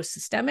will go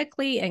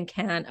systemically and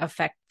can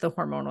affect the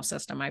hormonal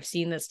system. I've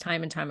seen this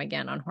time and time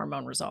again on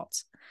hormone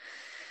results.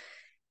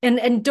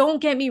 And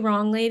don't get me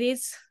wrong,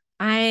 ladies.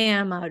 I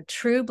am a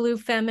true blue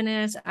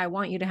feminist. I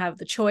want you to have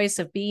the choice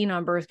of being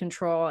on birth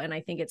control. And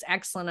I think it's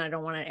excellent. I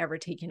don't want it ever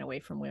taken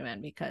away from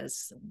women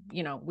because,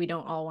 we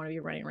don't all want to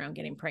be running around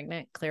getting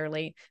pregnant.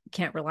 Clearly, we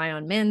can't rely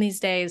on men these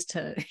days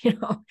to,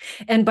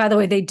 and by the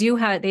way,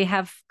 they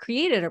have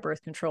created a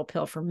birth control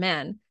pill for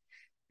men.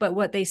 But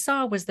what they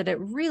saw was that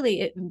it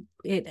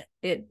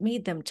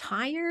made them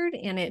tired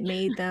and it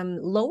made them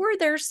lower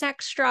their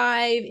sex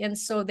drive. And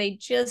so they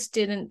just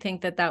didn't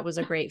think that that was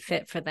a great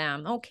fit for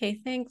them. Okay,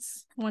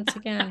 thanks once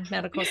again,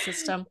 medical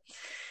system.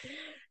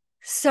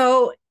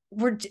 So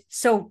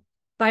so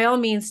by all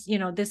means,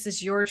 this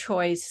is your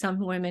choice. Some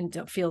women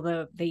don't feel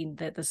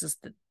that this is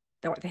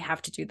what they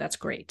have to do. That's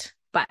great.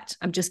 But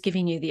I'm just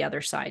giving you the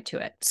other side to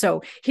it.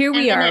 So here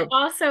we are. And it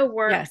also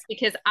works Yes.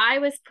 because I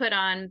was put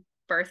on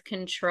birth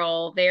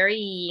control very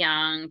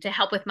young to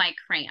help with my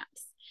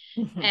cramps.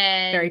 Mm-hmm.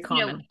 Very And,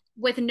 common.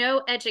 with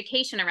no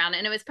education around it.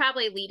 And it was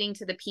probably leading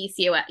to the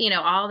PCOS,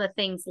 all the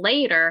things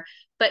later,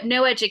 but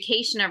no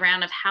education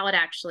around of how it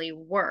actually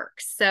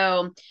works.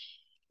 So,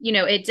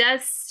 it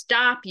does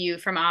stop you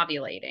from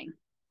ovulating.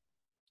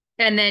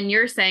 And then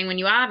you're saying when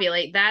you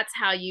ovulate, that's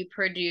how you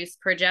produce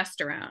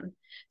progesterone.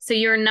 So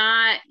you're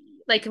not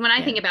like when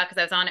I think about, because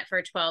I was on it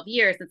for 12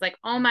 years, it's like,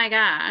 oh my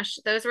gosh,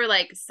 those were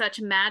like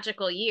such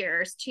magical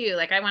years too.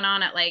 Like I went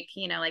on at like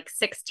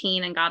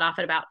 16 and got off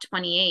at about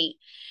 28.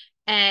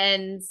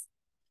 And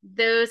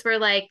those were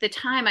like the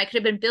time I could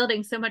have been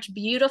building so much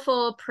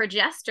beautiful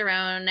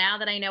progesterone. Now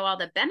that I know all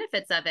the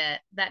benefits of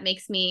it, that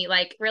makes me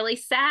like really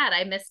sad.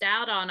 I missed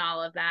out on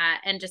all of that,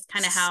 and just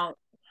kind of how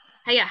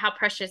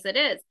precious it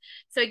is.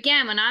 So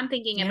again, when I'm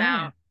thinking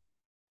about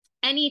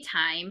any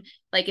time,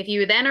 like if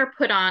you then are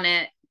put on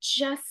it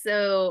just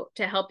so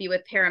to help you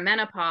with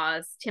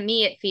perimenopause, to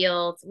me it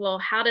feels, well,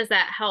 how does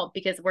that help?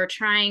 Because we're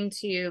trying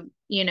to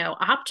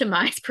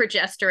optimize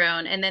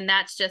progesterone, and then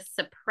that's just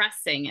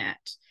suppressing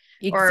it.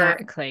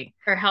 Exactly.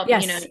 Or help,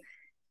 yes.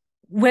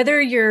 Whether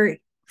you're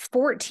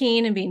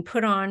 14 and being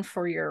put on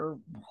for your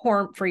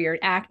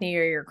acne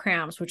or your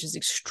cramps, which is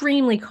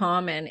extremely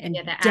common and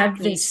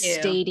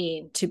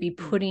devastating to be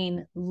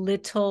putting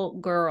little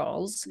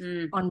girls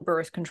on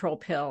birth control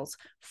pills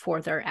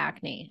for their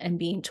acne and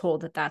being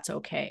told that that's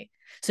okay.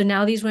 So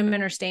now these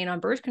women are staying on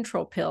birth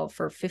control pill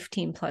for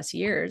 15 plus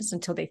years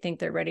until they think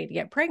they're ready to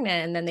get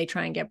pregnant. And then they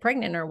try and get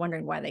pregnant and are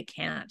wondering why they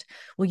can't.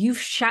 Well, you've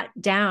shut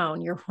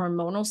down your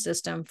hormonal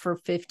system for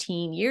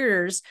 15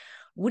 years.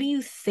 What do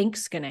you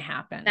think's going to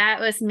happen? That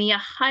was me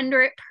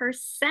 100%.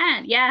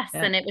 Yes.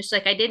 Yeah. And it was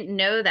like, I didn't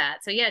know that.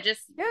 So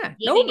just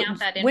giving out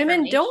that information.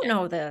 Women don't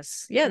know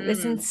this. Yeah.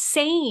 It's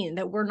insane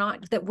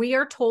that we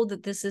are told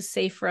that this is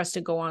safe for us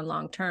to go on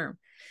long-term.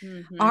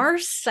 Mm-hmm. Our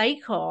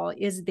cycle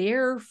is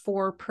there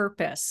for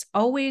purpose.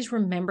 Always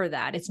remember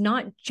that. It's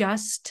not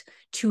just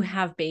to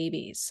have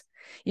babies.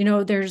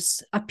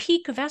 There's a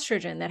peak of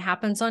estrogen that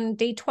happens on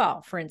day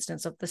 12, for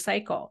instance, of the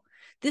cycle.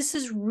 This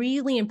is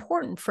really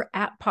important for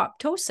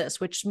apoptosis,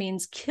 which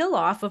means kill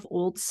off of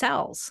old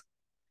cells.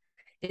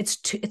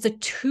 It's a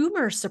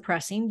tumor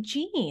suppressing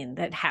gene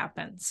that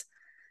happens,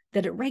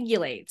 that it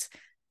regulates.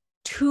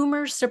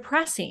 Tumor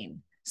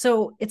suppressing.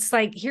 So it's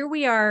like, here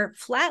we are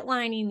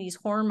flatlining these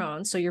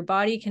hormones so your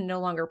body can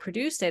no longer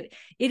produce it.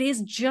 It is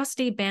just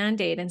a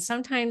Band-Aid. And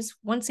sometimes,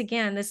 once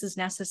again, this is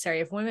necessary.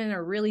 If women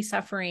are really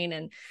suffering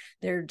and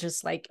they're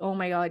just like, oh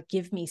my God,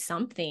 give me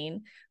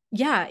something.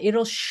 Yeah,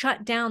 it'll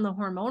shut down the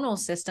hormonal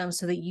system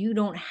so that you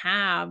don't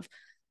have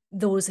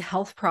those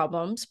health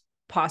problems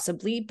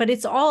possibly, but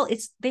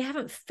they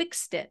haven't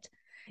fixed it.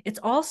 It's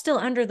all still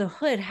under the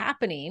hood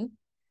happening.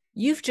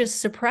 You've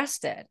just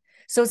suppressed it.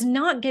 So it's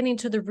not getting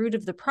to the root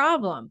of the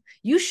problem.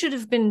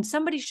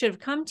 Somebody should have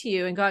come to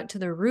you and got to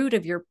the root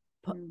of your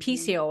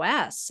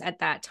PCOS at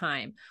that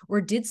time,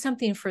 or did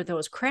something for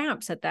those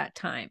cramps at that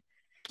time.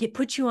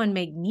 Put you on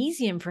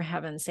magnesium, for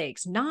heaven's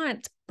sakes,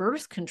 not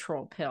birth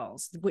control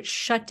pills, which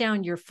shut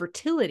down your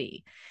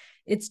fertility.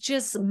 It's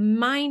just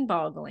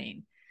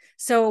mind-boggling.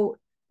 So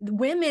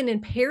women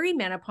in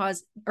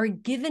perimenopause are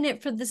given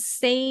it for the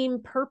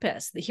same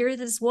purpose. Here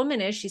this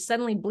woman is, she's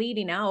suddenly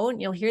bleeding out,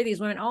 and you'll hear these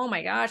women, oh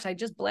my gosh, I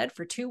just bled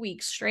for 2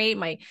 weeks straight.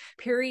 My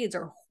periods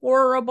are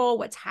horrible.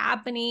 What's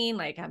happening?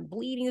 Like, I'm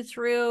bleeding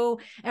through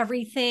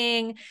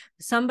everything.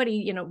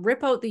 Somebody,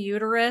 rip out the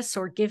uterus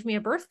or give me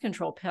a birth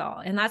control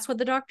pill. And that's what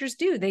the doctors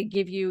do. They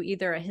give you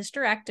either a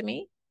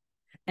hysterectomy,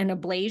 an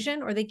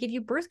ablation, or they give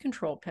you birth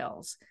control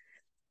pills.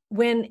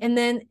 And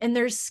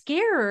they're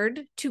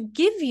scared to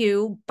give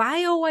you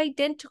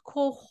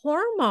bioidentical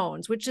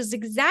hormones, which is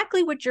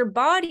exactly what your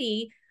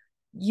body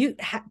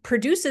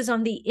produces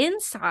on the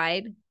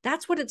inside.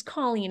 That's what it's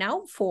calling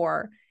out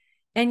for.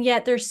 And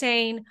yet they're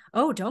saying,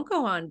 oh, don't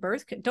go on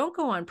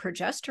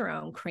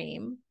progesterone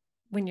cream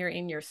when you're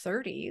in your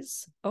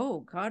 30s. Oh,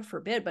 God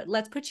forbid. But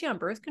let's put you on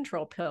birth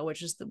control pill,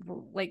 which is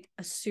like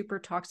a super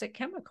toxic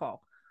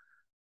chemical.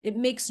 It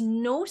makes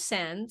no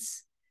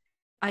sense.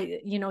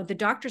 The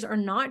doctors are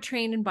not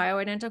trained in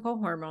bioidentical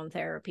hormone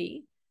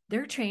therapy.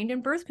 They're trained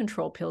in birth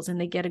control pills, and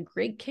they get a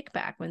great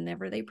kickback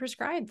whenever they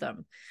prescribe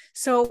them.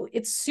 So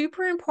it's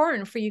super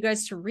important for you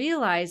guys to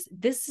realize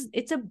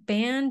it's a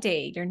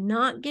Band-Aid. You're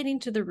not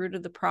getting to the root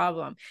of the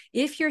problem.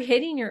 If you're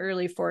hitting your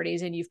early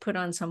 40s and you've put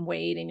on some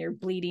weight and you're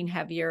bleeding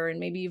heavier and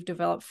maybe you've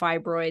developed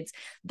fibroids,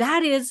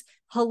 that is,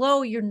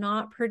 hello, you're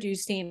not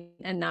producing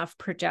enough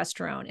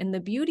progesterone. And the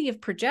beauty of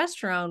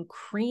progesterone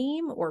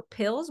cream or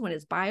pills, when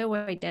it's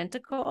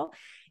bioidentical,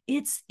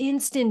 it's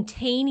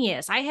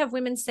instantaneous. I have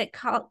women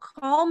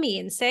call me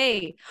and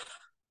say,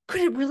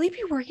 could it really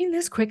be working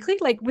this quickly?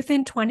 Like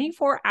within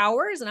 24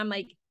 hours? And I'm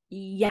like,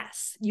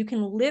 Yes, you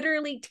can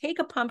literally take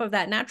a pump of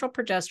that natural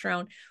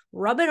progesterone,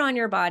 rub it on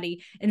your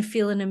body, and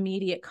feel an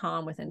immediate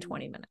calm within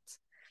 20 minutes.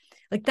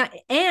 Like that.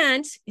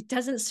 And it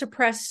doesn't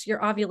suppress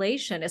your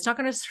ovulation. It's not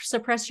going to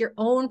suppress your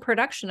own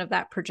production of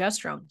that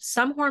progesterone.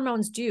 Some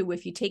hormones do.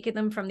 If you take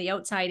them from the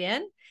outside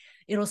in,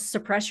 it'll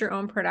suppress your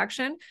own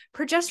production.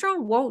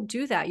 Progesterone won't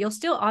do that. You'll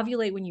still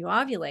ovulate when you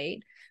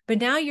ovulate, but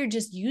now you're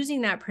just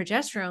using that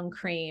progesterone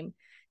cream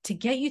to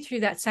get you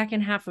through that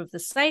second half of the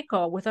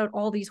cycle without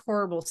all these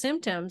horrible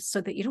symptoms, so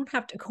that you don't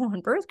have to go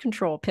on birth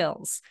control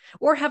pills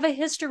or have a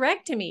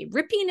hysterectomy.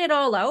 Ripping it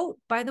all out,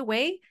 by the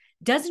way,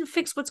 doesn't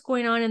fix what's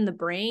going on in the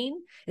brain.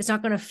 It's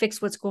not going to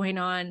fix what's going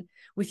on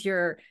with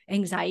your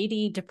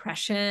anxiety,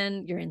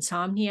 depression, your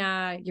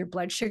insomnia, your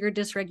blood sugar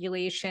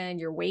dysregulation,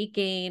 your weight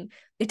gain.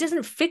 It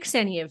doesn't fix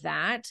any of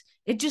that.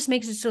 It just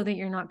makes it so that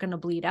you're not going to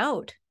bleed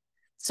out.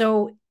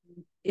 So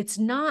it's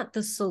not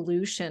the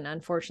solution,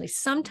 unfortunately.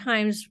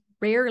 Sometimes,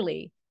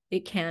 rarely,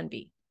 it can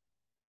be.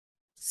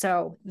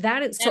 So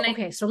that is so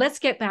okay. So let's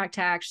get back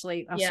to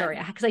actually, sorry,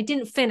 because I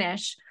didn't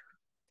finish.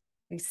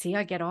 You see,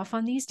 I get off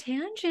on these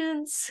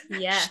tangents.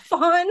 Yeah.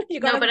 Fun.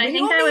 No, but I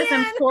think that was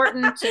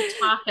important to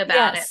talk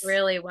about. It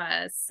really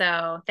was.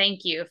 So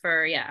thank you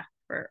for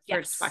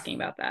talking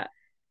about that.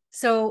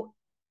 So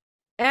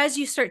as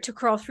you start to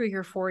crawl through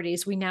your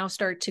 40s, we now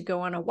start to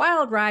go on a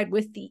wild ride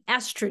with the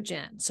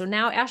estrogen. So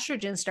now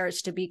estrogen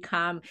starts to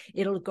become,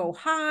 it'll go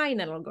high and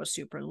then it'll go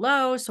super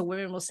low. So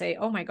women will say,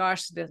 oh my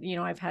gosh,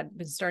 I've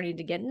been starting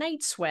to get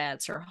night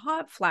sweats or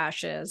hot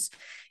flashes.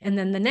 And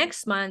then the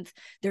next month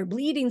they're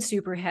bleeding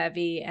super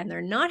heavy and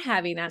they're not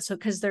having that. So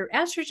because their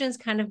estrogen's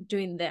kind of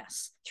doing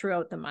this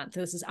throughout the month.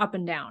 This is up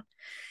and down.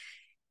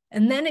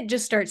 And then it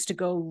just starts to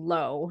go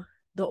low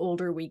the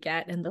older we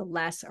get and the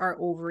less our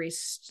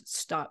ovaries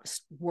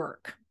stops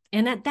work.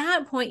 And at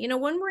that point,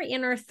 when we're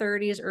in our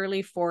 30s,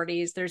 early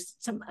 40s, there's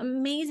some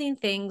amazing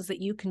things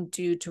that you can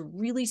do to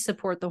really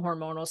support the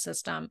hormonal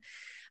system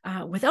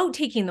without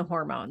taking the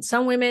hormones.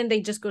 Some women, they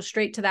just go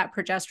straight to that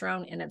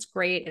progesterone and it's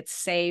great. It's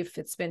safe.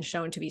 It's been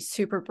shown to be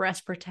super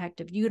breast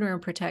protective, uterine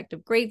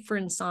protective, great for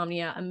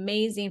insomnia,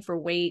 amazing for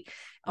weight,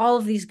 all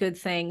of these good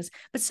things.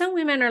 But some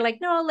women are like,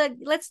 no,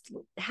 let's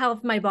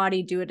have my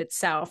body do it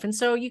itself. And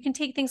so you can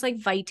take things like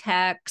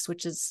Vitex,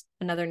 which is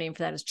another name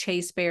for that is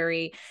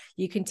chasteberry.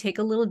 You can take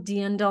a little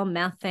diindol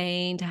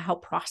methane to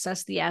help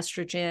process the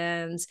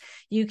estrogens.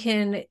 You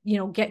can,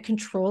 get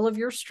control of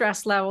your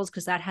stress levels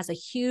because that has a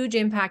huge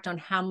impact on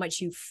how much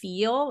you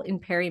feel in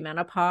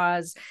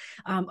perimenopause.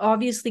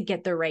 Obviously,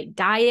 get the right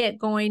diet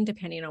going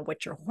depending on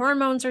what your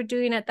hormones are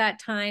doing at that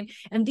time.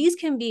 And these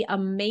can be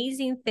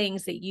amazing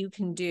things that you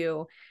can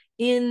do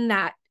in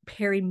that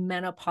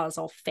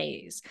perimenopausal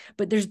phase.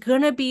 But there's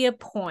going to be a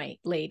point,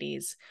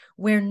 ladies,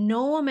 where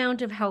no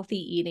amount of healthy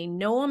eating,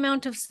 no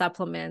amount of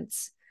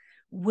supplements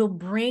will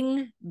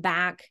bring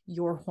back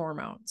your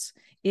hormones.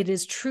 It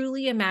is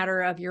truly a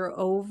matter of your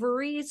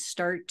ovaries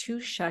start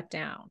to shut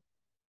down.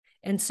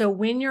 And so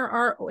when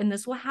and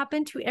this will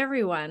happen to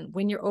everyone,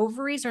 when your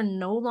ovaries are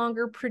no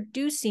longer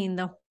producing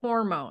the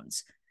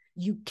hormones,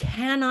 you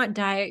cannot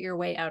diet your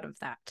way out of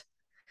that.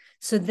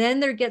 So then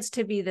there gets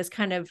to be this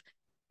kind of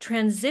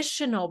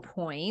transitional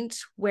point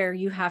where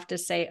you have to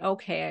say,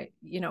 okay,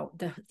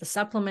 the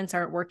supplements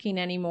aren't working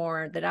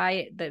anymore, the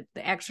diet, the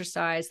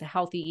exercise, the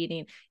healthy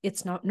eating,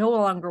 it's no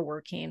longer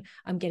working.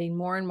 I'm getting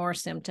more and more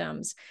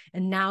symptoms.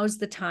 And now's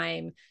the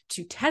time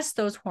to test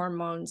those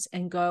hormones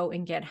and go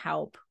and get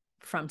help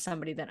from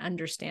somebody that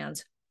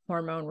understands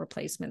hormone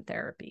replacement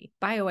therapy,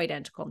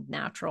 bioidentical,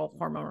 natural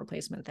hormone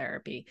replacement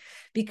therapy,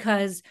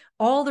 because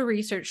all the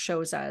research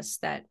shows us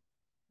that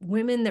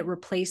women that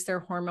replace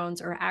their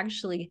hormones are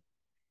actually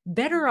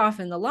better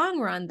off in the long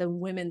run than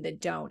women that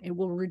don't. It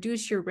will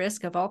reduce your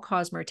risk of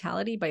all-cause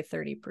mortality by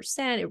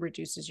 30%. It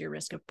reduces your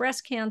risk of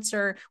breast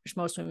cancer, which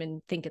most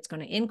women think it's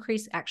going to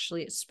increase.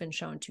 Actually, it's been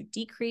shown to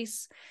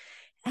decrease.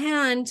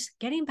 And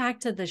getting back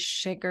to the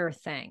sugar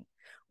thing,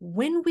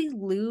 when we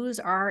lose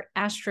our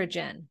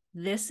estrogen,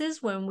 this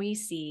is when we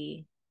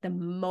see the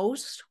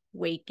most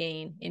weight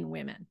gain in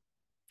women.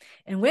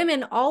 And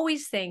women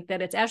always think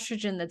that it's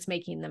estrogen that's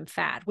making them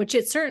fat, which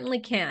it certainly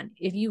can.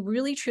 If you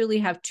really truly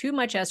have too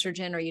much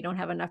estrogen or you don't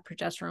have enough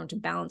progesterone to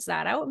balance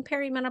that out in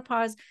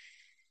perimenopause,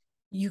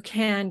 you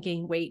can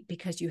gain weight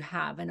because you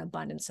have an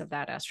abundance of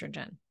that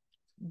estrogen.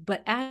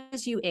 But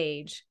as you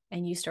age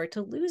and you start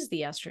to lose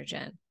the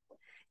estrogen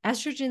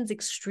is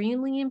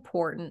extremely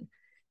important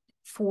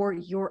for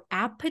your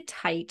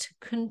appetite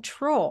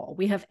control.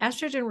 We have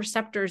estrogen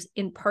receptors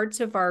in parts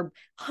of our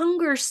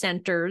hunger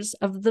centers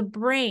of the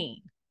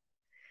brain.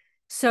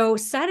 So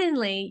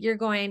suddenly you're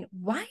going,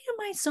 why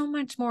am I so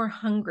much more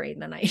hungry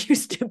than I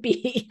used to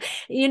be?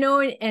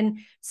 And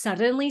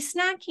suddenly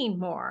snacking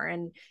more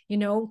and,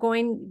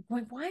 going,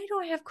 why do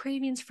I have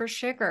cravings for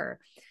sugar?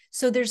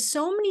 So there's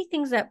so many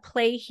things at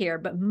play here,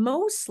 but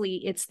mostly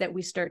it's that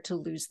we start to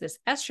lose this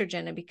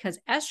estrogen. And because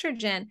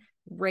estrogen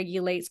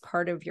regulates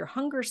part of your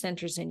hunger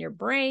centers in your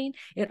brain.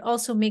 It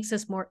also makes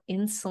us more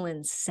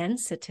insulin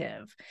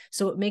sensitive.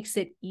 So it makes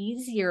it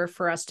easier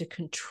for us to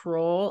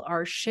control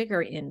our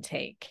sugar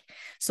intake.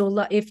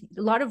 So if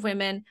a lot of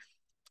women,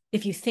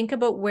 if you think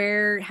about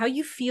how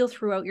you feel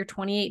throughout your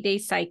 28-day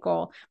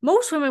cycle,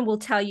 most women will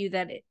tell you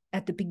that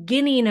at the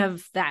beginning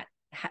of that,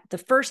 the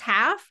first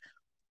half,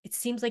 it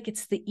seems like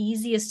it's the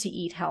easiest to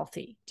eat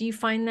healthy. Do you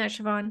find that,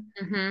 Siobhan?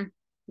 Mm-hmm.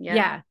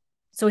 Yeah.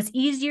 So it's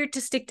easier to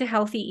stick to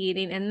healthy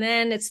eating. And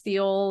then it's the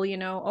old,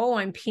 oh,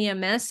 I'm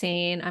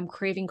PMSing. I'm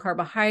craving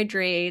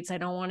carbohydrates. I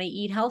don't want to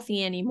eat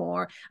healthy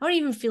anymore. I don't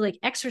even feel like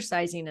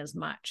exercising as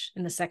much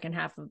in the second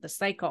half of the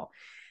cycle.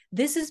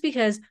 This is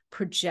because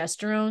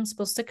progesterone is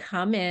supposed to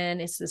come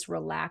in. It's this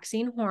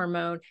relaxing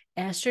hormone.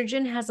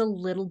 Estrogen has a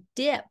little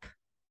dip,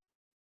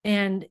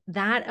 and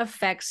that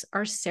affects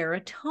our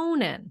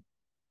serotonin.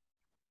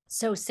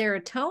 So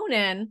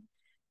serotonin,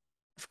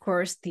 of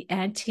course, the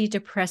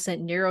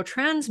antidepressant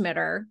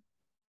neurotransmitter,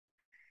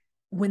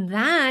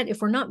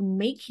 if we're not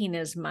making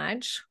as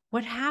much,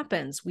 what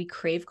happens? We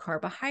crave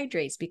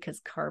carbohydrates because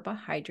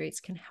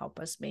carbohydrates can help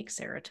us make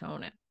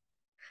serotonin.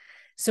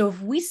 So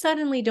if we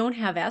suddenly don't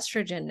have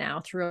estrogen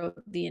now throughout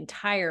the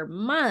entire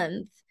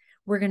month,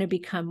 we're going to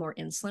become more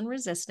insulin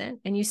resistant.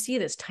 And you see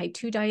this type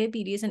 2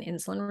 diabetes and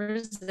insulin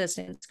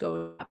resistance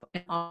go up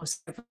in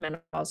almost every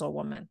menopausal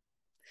woman.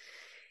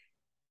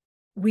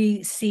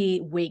 We see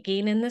weight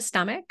gain in the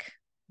stomach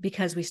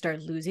because we start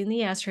losing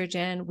the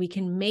estrogen. We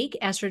can make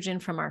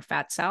estrogen from our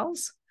fat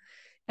cells.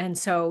 And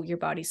so your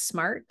body's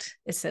smart.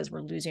 It says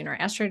we're losing our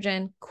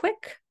estrogen.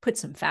 Quick, put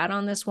some fat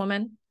on this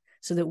woman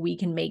so that we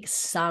can make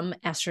some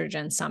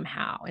estrogen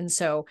somehow. And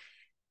so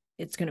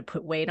it's going to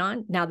put weight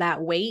on. Now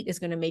that weight is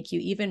going to make you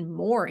even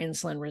more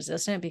insulin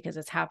resistant because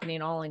it's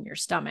happening all in your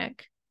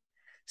stomach.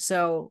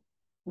 So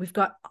we've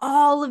got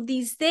all of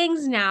these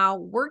things now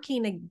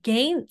working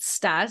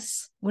against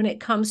us when it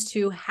comes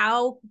to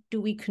how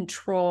do we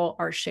control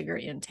our sugar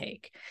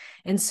intake.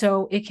 And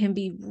so it can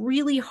be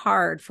really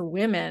hard for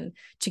women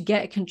to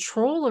get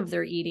control of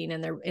their eating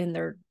and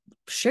their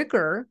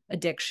sugar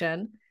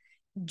addiction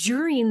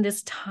during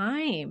this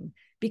time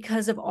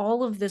because of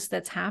all of this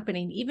that's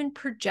happening. Even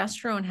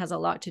progesterone has a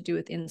lot to do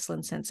with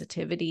insulin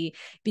sensitivity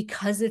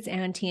because it's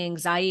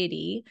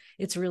anti-anxiety.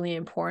 It's really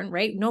important,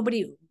 right?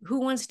 Who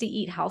wants to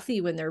eat healthy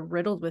when they're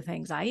riddled with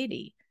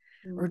anxiety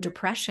or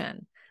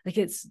depression? Like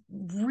it's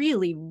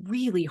really,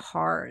 really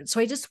hard.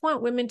 So I just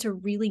want women to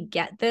really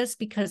get this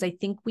because I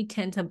think we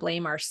tend to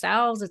blame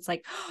ourselves. It's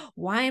like,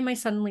 why am I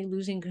suddenly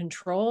losing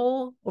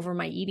control over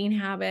my eating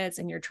habits?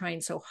 And you're trying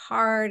so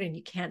hard and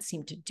you can't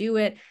seem to do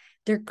it.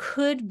 There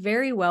could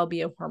very well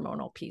be a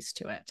hormonal piece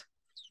to it.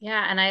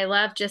 Yeah. And I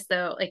love just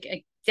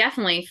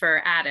definitely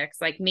for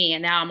addicts like me.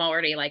 And now I'm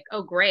already like,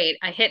 oh, great.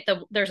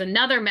 There's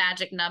another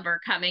magic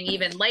number coming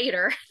even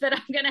later that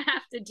I'm going to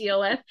have to deal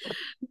with.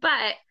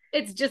 But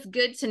it's just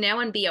good to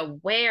know and be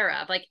aware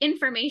of, like,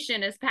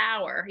 information is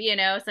power,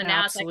 So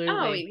now Absolutely. It's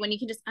like, oh, when you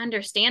can just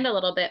understand a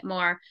little bit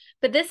more.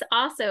 But this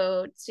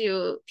also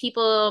to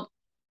people,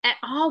 at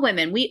all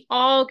women, we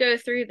all go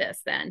through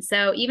this then.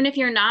 So even if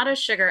you're not a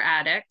sugar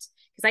addict,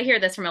 because I hear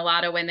this from a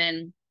lot of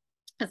women,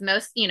 because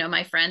most,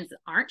 my friends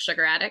aren't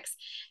sugar addicts.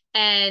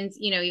 And,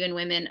 even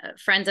women,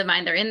 friends of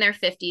mine, they're in their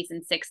 50s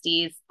and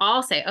 60s,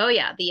 all say, oh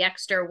yeah, the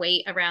extra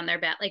weight around their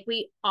back. Like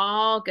we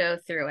all go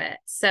through it.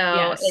 So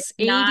yes, it's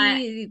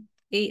not.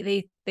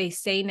 They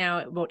say now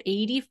about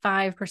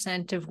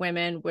 85% of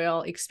women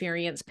will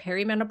experience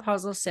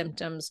perimenopausal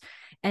symptoms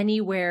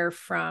anywhere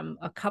from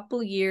a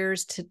couple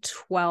years to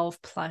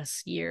 12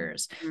 plus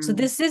years. Mm-hmm. So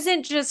this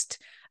isn't just,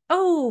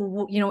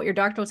 what your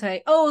doctor will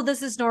say, oh,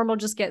 this is normal,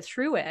 just get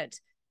through it.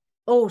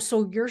 Oh,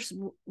 so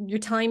you're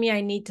telling me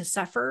I need to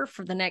suffer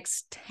for the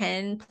next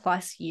 10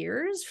 plus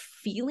years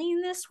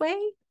feeling this way,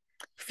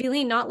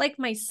 feeling not like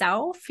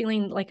myself,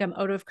 feeling like I'm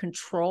out of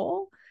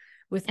control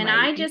with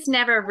I just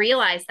never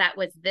realized that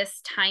was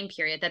this time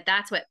period,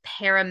 that's what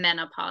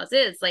perimenopause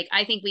is. Like,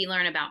 I think we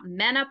learn about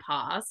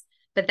menopause,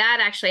 but that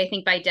actually, I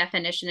think by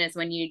definition is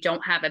when you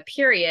don't have a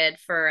period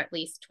for at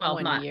least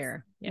 12 months.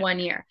 1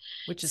 year.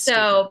 Which is so,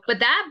 stupid. But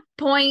that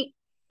point,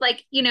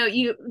 like,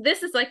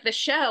 this is like the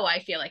show.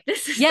 I feel like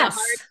this is the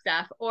hard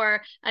stuff.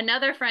 Or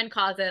another friend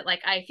calls it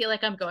like, I feel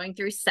like I'm going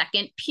through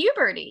second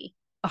puberty.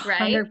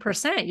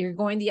 100%. You're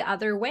going the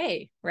other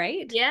way,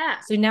 right? Yeah.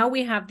 So now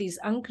we have these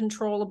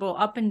uncontrollable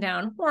up and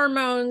down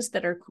hormones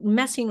that are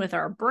messing with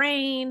our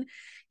brain.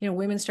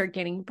 Women start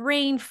getting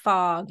brain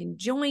fog and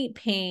joint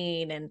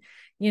pain and,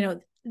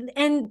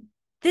 and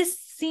this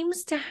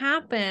seems to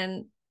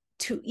happen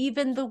to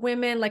even the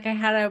women. Like I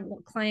had a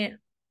client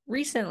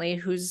recently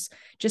who's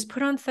just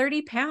put on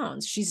 30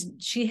 pounds.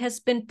 She has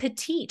been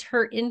petite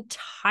her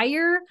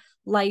entire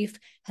life,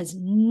 has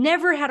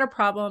never had a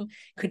problem,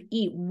 could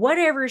eat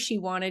whatever she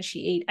wanted.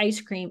 She ate ice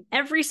cream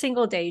every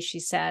single day, she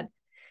said.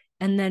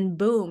 And then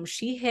boom,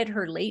 she hit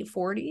her late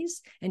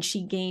 40s and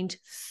she gained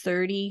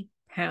 30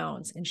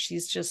 pounds. And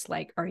she's just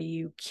like, are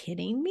you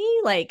kidding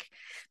me? Like,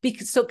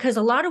 because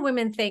a lot of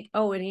women think,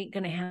 oh, it ain't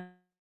going to happen.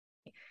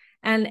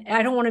 And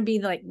I don't want to be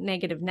like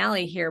negative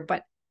Nelly here,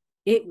 but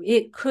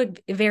it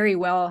could very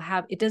well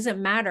have, it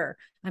doesn't matter.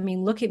 I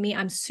mean, look at me.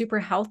 I'm super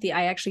healthy.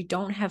 I actually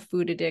don't have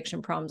food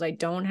addiction problems. I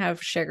don't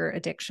have sugar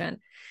addiction.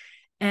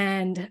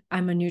 And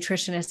I'm a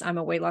nutritionist. I'm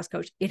a weight loss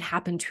coach. It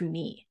happened to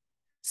me.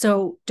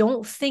 So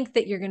don't think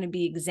that you're going to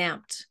be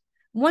exempt.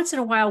 Once in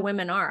a while,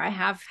 women are. I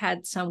have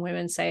had some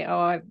women say, oh,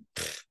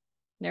 I've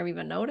never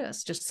even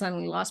noticed, just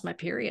suddenly lost my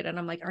period. And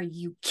I'm like, are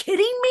you kidding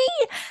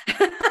me?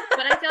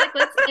 But I feel like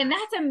and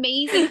that's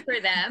amazing for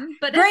them.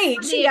 But that's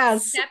great. the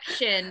Yes.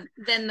 exception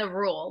than the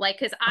rule. Like,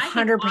 because I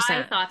think 100%.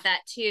 I thought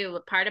that too.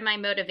 Part of my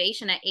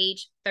motivation at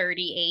age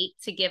 38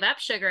 to give up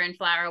sugar and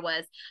flour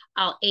was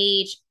I'll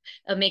age,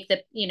 I'll make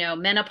the,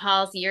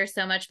 menopause year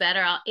so much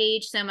better. I'll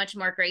age so much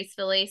more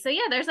gracefully. So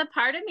yeah, there's a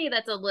part of me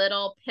that's a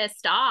little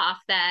pissed off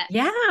that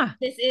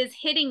this is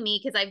hitting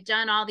me because I've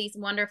done all these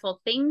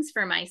wonderful things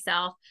for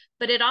myself.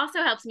 But it also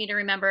helps me to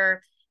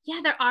remember,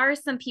 yeah, there are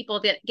some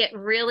people that get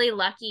really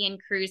lucky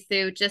and cruise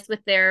through just with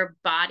their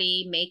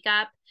body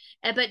makeup.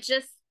 But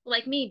just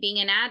like me being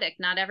an addict,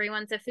 not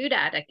everyone's a food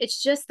addict.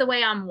 It's just the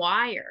way I'm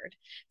wired.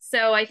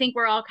 So I think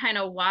we're all kind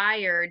of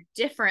wired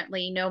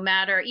differently, no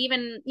matter,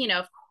 even,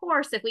 of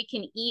course, if we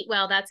can eat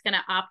well, that's going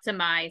to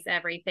optimize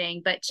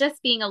everything. But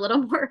just being a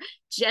little more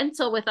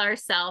gentle with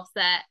ourselves,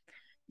 that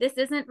this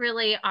isn't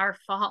really our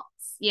faults,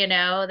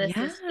 this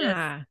is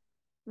just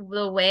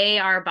the way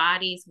our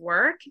bodies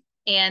work.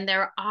 And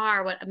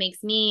what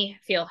makes me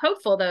feel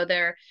hopeful, though,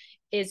 there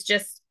is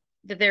just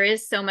that there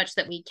is so much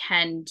that we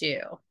can do,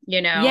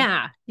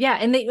 Yeah.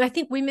 And I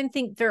think women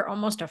think they're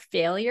almost a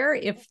failure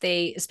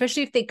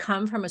especially if they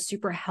come from a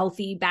super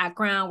healthy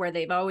background where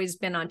they've always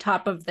been on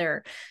top of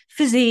their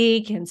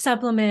physique and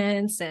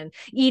supplements and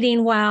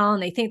eating well.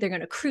 And they think they're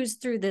going to cruise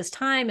through this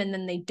time, and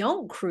then they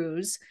don't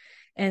cruise.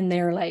 And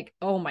they're like,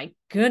 oh my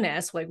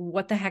goodness, like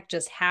what the heck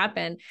just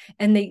happened?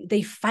 And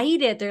they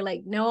fight it. They're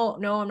like, no,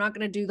 I'm not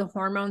going to do the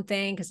hormone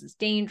thing because it's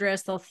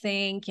dangerous. They'll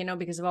think,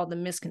 because of all the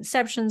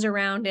misconceptions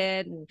around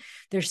it. And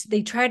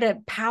they try to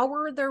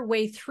power their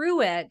way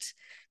through it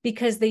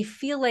because they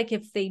feel like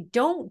if they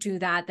don't do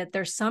that, that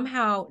they're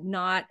somehow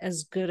not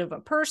as good of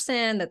a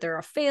person, that they're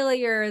a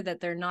failure,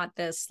 that they're not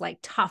this like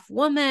tough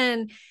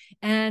woman.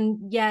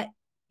 And yet,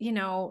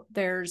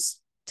 there's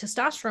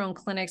testosterone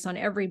clinics on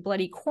every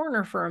bloody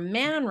corner for a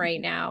man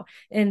right now,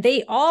 and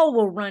they all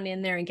will run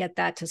in there and get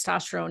that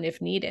testosterone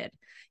if needed,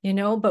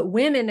 but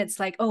women, it's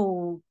like,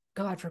 oh,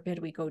 God forbid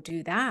we go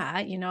do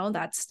that.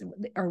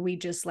 Are we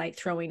just like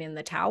throwing in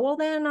the towel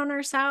then on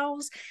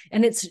ourselves?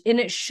 And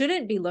it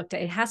shouldn't be looked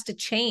at. It has to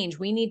change.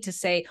 We need to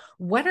say,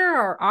 what are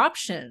our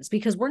options?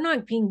 Because we're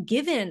not being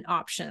given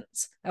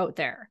options out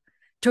there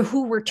to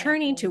who we're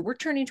turning to. We're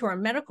turning to our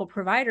medical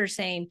provider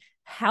saying,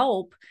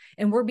 help,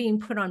 and we're being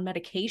put on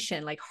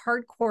medication, like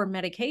hardcore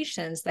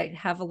medications that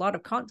have a lot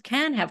of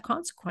can have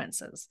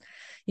consequences,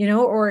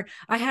 or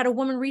I had a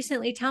woman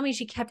recently tell me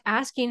she kept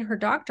asking her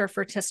doctor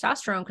for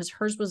testosterone because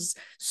hers was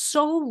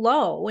so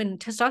low, and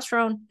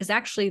testosterone is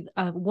actually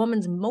a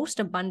woman's most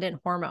abundant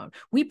hormone.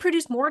 We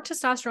produce more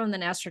testosterone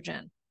than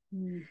estrogen.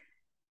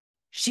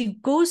 She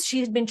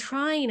had been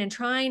trying and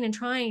trying and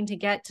trying to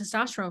get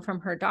testosterone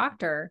from her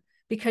doctor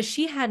because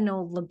she had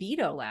no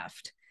libido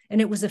left. And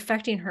it was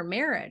affecting her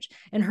marriage.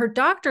 And her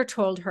doctor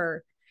told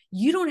her,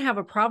 you don't have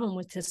a problem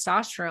with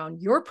testosterone.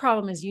 Your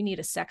problem is you need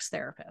a sex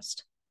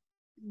therapist.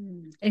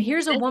 And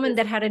here's a woman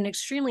that had an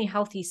extremely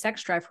healthy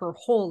sex drive her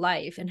whole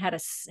life and had a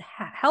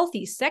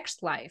healthy sex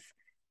life,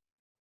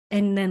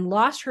 and then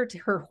lost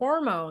her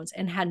hormones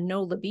and had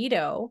no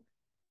libido,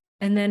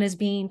 and then is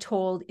being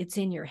told it's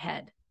in your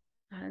head.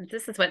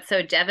 This is what's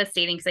so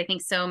devastating, because I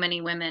think so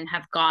many women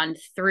have gone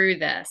through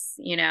this,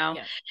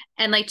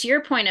 and like to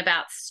your point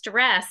about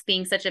stress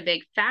being such a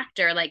big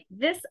factor, like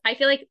this, I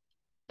feel like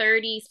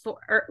 30s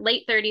or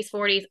late 30s,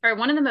 40s are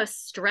one of the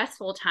most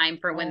stressful time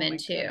for women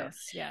too.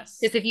 Goodness, yes.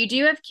 Because if you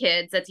do have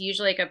kids, that's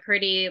usually like a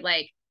pretty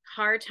like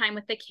hard time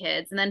with the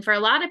kids. And then for a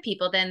lot of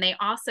people, then they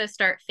also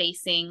start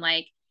facing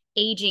like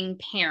aging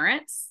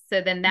parents.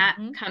 So then that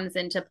comes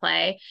into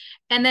play.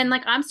 And then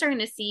like I'm starting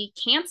to see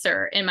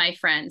cancer in my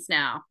friends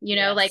now,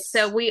 like,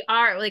 so we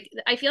are like,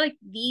 I feel like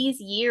these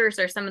years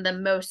are some of the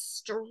most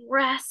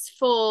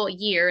stressful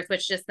years,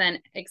 which just then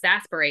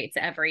exasperates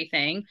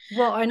everything.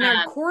 Well, and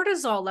our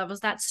cortisol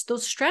levels,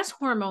 those stress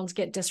hormones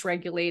get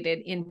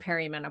dysregulated in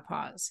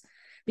perimenopause,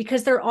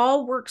 because they're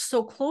all work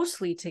so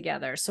closely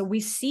together. So we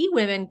see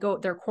women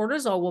their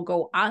cortisol will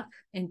go up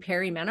in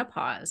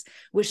perimenopause,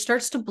 which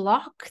starts to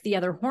block the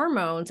other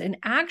hormones and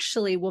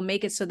actually will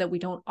make it so that we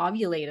don't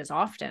ovulate as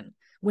often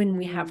when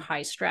we have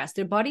high stress.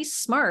 Their body's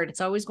smart.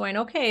 It's always going,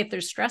 okay, if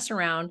there's stress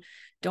around,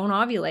 don't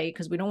ovulate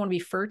because we don't want to be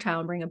fertile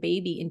and bring a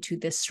baby into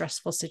this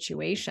stressful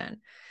situation.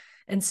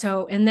 And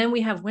then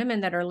we have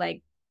women that are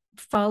like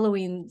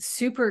following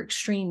super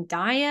extreme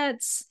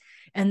diets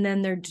And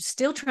then they're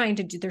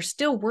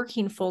still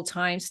working full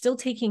time, still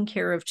taking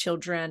care of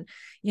children.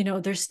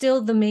 They're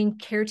still the main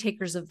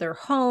caretakers of their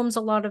homes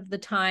a lot of the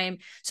time.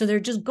 So they're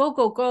just go,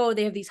 go, go.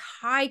 They have these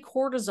high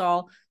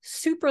cortisol,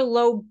 super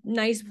low,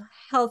 nice,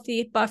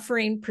 healthy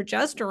buffering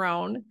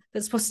progesterone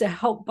that's supposed to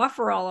help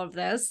buffer all of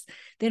this.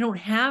 They don't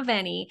have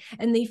any,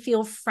 and they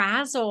feel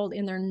frazzled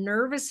in their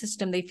nervous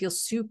system. They feel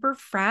super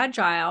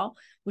fragile,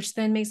 which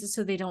then makes it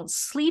so they don't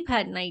sleep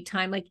at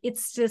nighttime. Like,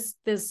 it's just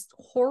this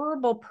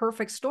horrible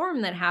perfect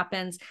storm that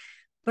happens.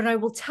 But I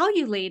will tell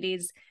you,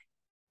 ladies,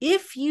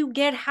 if you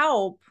get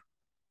help,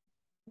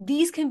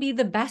 these can be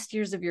the best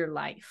years of your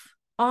life.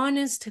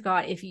 Honest to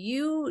God, if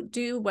you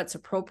do what's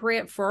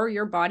appropriate for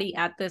your body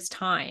at this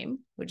time,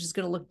 which is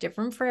going to look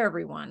different for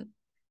everyone,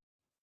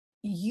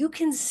 you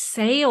can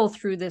sail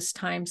through this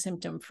time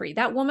symptom free.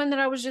 That woman that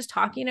I was just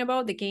talking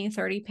about that gained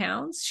 30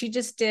 pounds, we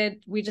just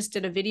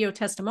did a video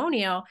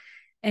testimonial,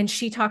 and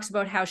she talks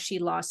about how she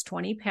lost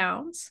 20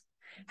 pounds,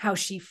 how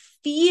she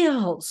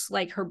feels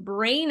like her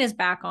brain is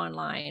back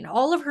online.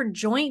 All of her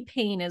joint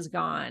pain is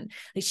gone.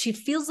 Like, she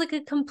feels like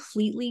a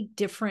completely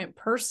different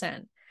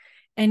person.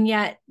 And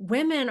yet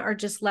women are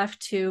just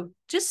left to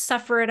just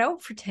suffer it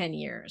out for 10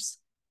 years.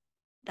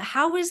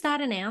 How is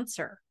that an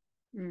answer?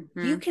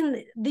 Mm-hmm.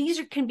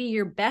 These can be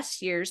your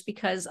best years,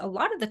 because a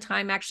lot of the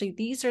time, actually,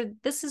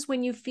 this is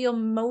when you feel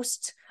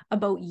most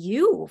about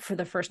you for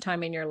the first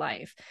time in your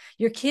life.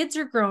 Your kids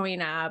are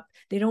growing up.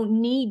 They don't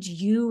need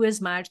you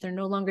as much. They're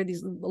no longer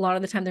a lot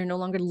of the time, they're no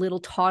longer little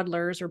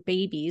toddlers or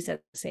babies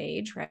at this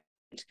age, right?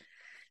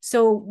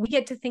 So we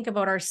get to think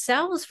about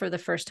ourselves for the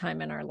first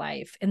time in our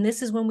life. And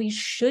this is when we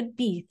should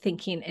be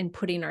thinking and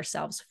putting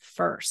ourselves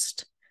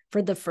first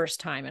for the first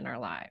time in our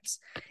lives,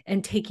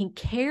 and taking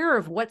care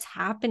of what's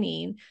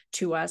happening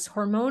to us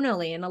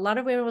hormonally. And a lot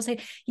of women will say,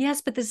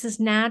 yes, but this is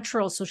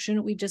natural, so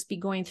shouldn't we just be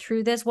going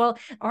through this? Well,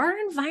 our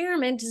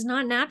environment is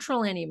not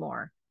natural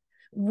anymore.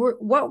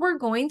 What we're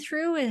going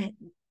through,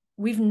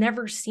 we've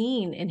never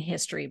seen in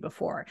history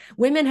before.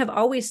 Women have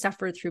always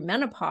suffered through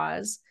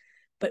menopause,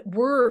 but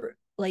we're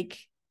like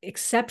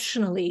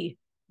exceptionally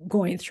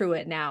going through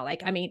it now.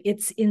 Like, I mean,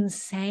 it's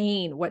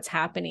insane what's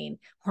happening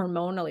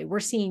hormonally.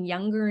 We're seeing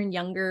younger and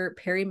younger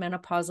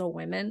perimenopausal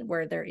women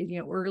where they're,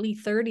 early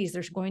 30s,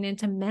 they're going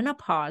into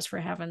menopause, for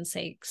heaven's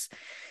sakes.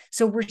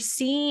 So we're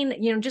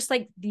seeing, just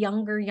like the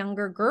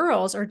younger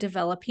girls are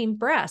developing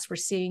breasts. We're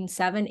seeing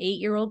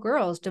 7-8-year-old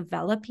girls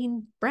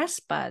developing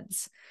breast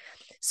buds.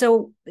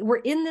 So we're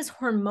in this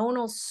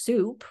hormonal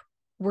soup.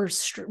 We're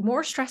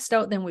more stressed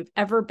out than we've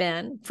ever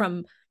been,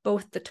 from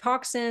both the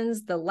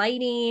toxins, the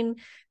lighting,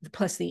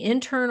 plus the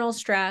internal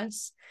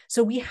stress.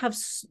 So we have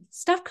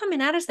stuff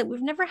coming at us that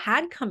we've never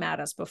had come at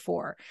us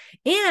before.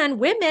 And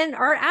women,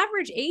 our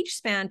average age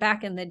span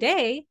back in the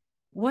day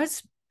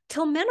was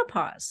till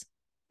menopause.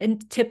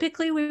 And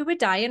typically we would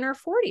die in our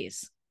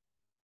 40s.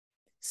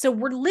 So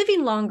we're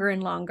living longer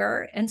and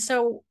longer. And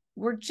so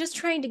we're just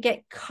trying to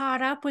get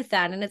caught up with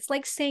that. And it's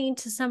like saying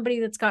to somebody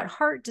that's got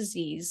heart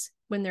disease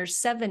when they're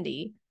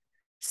 70,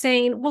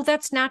 saying, well,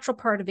 that's natural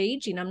part of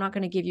aging. I'm not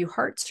going to give you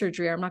heart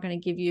surgery. I'm not going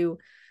to give you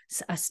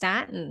a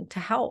statin to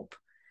help.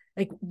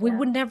 Like, we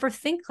would never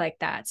think like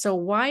that. So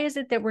why is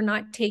it that we're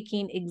not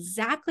taking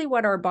exactly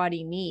what our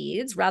body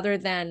needs, rather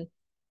than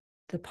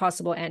the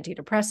possible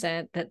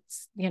antidepressant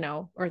that's,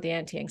 or the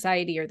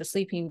anti-anxiety or the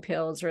sleeping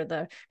pills or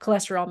the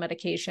cholesterol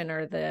medication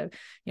or the,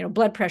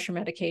 blood pressure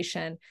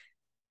medication?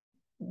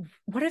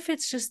 What if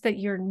it's just that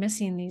you're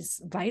missing these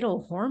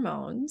vital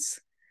hormones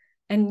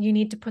and you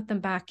need to put them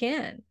back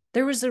in?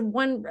 There was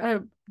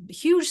a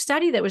huge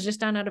study that was just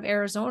done out of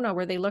Arizona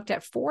where they looked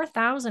at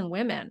 4,000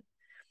 women.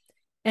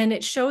 And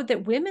it showed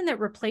that women that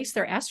replaced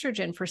their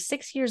estrogen for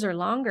 6 years or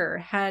longer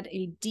had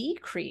a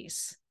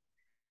decrease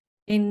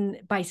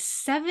by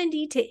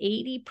 70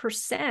 to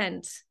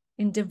 80%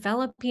 in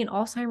developing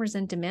Alzheimer's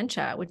and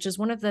dementia, which is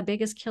one of the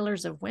biggest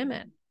killers of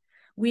women.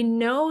 We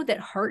know that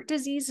heart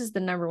disease is the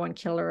number one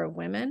killer of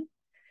women.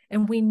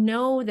 And we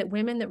know that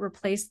women that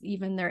replace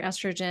even their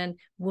estrogen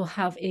will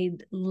have a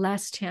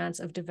less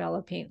chance of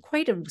developing,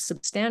 quite a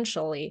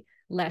substantially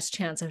less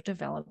chance of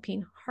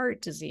developing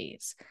heart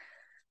disease.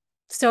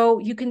 So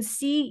you can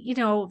see,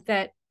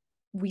 that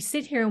we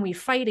sit here and we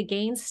fight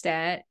against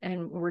it,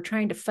 and we're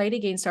trying to fight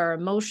against our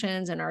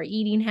emotions and our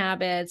eating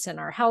habits and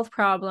our health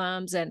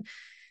problems. And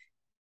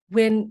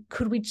when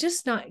could we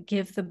just not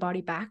give the body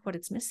back what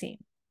it's missing?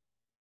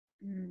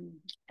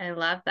 I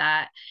love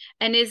that.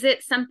 And is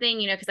it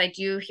something, because I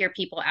do hear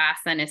people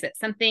ask then, is it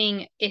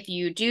something, if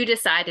you do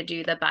decide to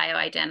do the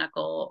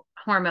bioidentical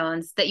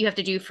hormones, that you have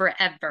to do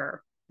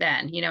forever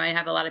then? I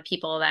have a lot of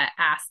people that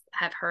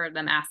have heard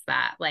them ask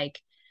that, like,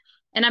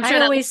 and I'm sure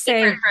that always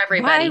say for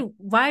everybody.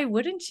 Why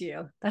wouldn't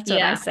you? That's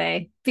what I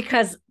say.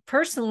 Because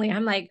personally,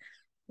 I'm like,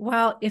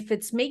 well, if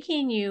it's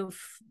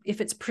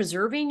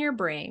preserving your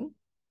brain,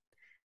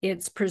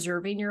 it's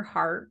preserving your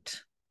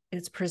heart,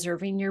 it's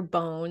preserving your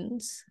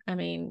bones. I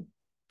mean,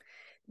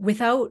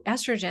 without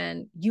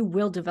estrogen, you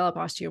will develop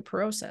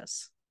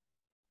osteoporosis.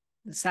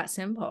 It's that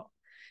simple.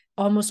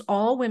 almost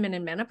all women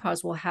in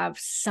menopause will have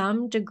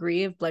some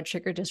degree of blood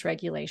sugar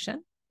dysregulation,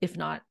 if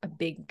not a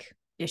big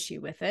issue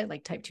with it,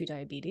 like type 2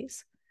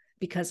 diabetes,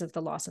 because of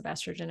the loss of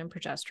estrogen and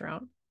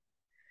progesterone.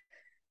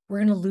 We're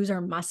going to lose our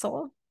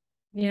muscle,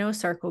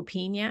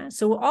 sarcopenia.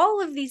 So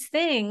all of these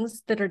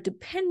things that are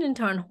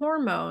dependent on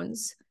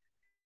hormones,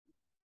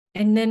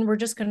 and then we're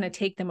just going to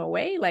take them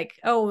away. Like,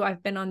 oh,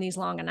 I've been on these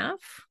long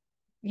enough,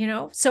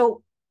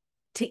 So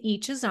to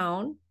each his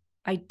own.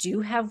 I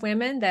do have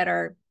women that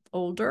are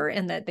older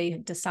and that they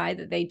decide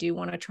that they do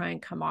want to try and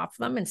come off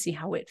them and see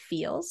how it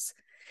feels.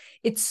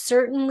 It's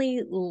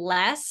certainly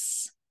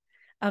less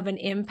of an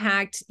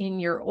impact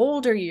in your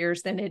older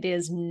years than it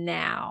is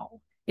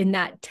now. In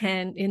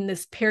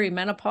this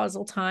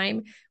perimenopausal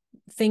time,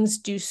 things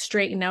do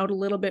straighten out a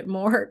little bit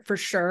more for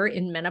sure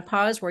in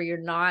menopause, where you're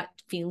not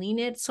feeling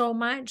it so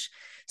much.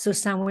 So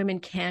some women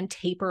can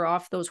taper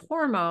off those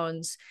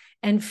hormones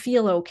and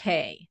feel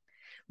okay.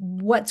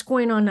 What's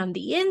going on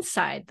the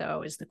inside,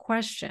 though, is the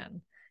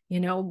question.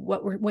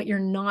 What you're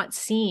not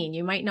seeing.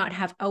 You might not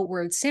have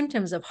outward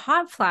symptoms of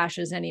hot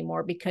flashes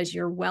anymore because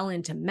you're well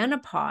into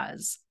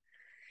menopause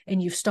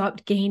and you've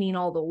stopped gaining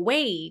all the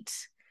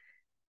weight.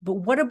 But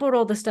what about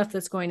all the stuff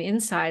that's going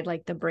inside,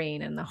 like the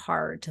brain and the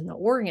heart and the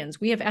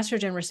organs? We have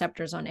estrogen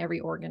receptors on every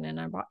organ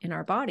in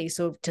our body.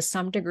 So to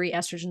some degree,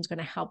 estrogen is going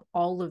to help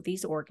all of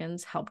these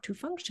organs help to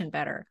function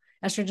better.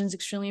 Estrogen is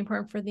extremely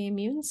important for the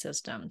immune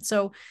system.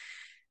 So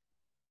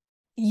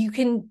you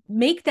can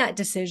make that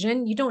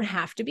decision. You don't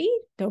have to be.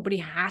 Nobody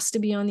has to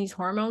be on these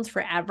hormones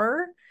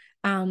forever.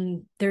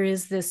 There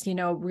is this,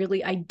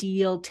 really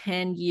ideal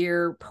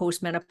 10-year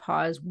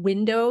postmenopause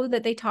window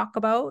that they talk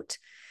about,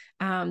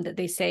 that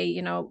they say,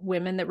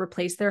 women that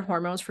replace their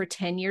hormones for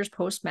 10 years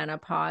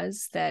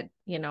postmenopause, that,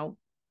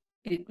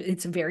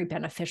 it's very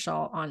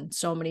beneficial on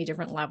so many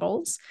different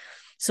levels.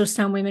 So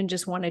some women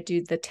just want to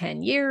do the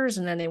 10 years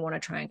and then they want to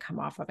try and come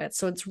off of it.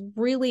 So it's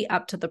really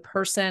up to the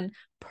person.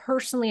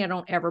 Personally, I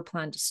don't ever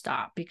plan to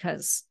stop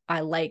because I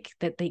like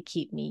that they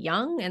keep me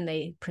young and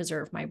they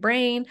preserve my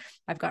brain.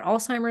 I've got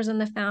Alzheimer's in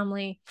the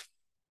family.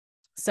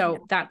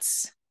 So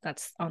that's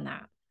on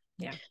that.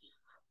 Yeah.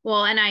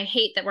 Well, and I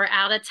hate that we're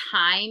out of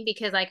time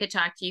because I could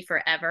talk to you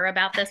forever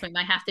about this. We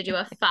might have to do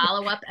a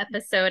follow-up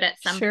episode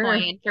at some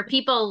point. For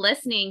people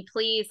listening,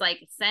 please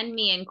send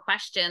me in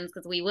questions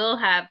because we will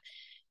have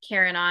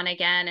Karen on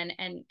again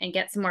and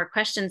get some more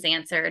questions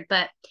answered.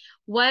 But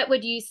what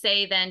would you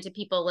say then to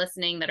people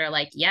listening that are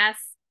like, yes,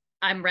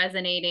 I'm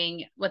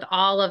resonating with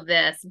all of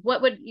this?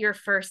 What would your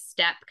first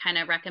step kind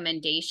of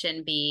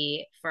recommendation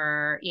be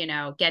for,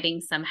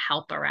 getting some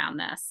help around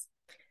this?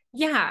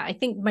 Yeah, I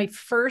think my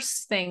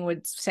first thing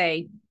would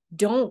say,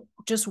 don't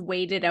just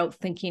wait it out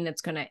thinking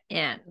it's going to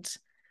end.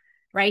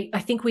 Right. I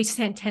think we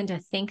tend to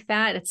think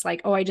that it's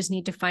like, oh, I just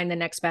need to find the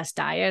next best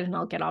diet and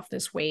I'll get off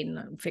this weight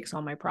and fix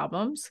all my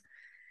problems.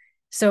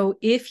 So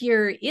if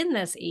you're in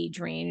this age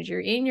range, you're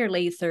in your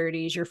late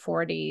 30s, your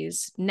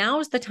 40s, now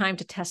is the time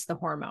to test the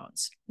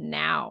hormones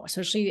now,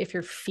 especially if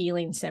you're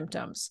feeling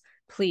symptoms,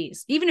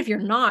 please, even if you're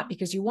not,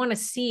 because you want to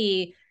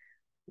see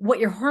what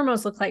your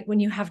hormones look like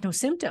when you have no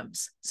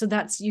symptoms. So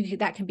that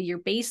can be your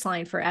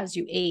baseline for as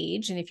you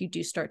age. And if you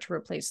do start to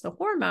replace the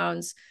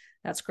hormones,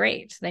 that's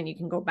great. Then you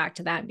can go back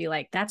to that and be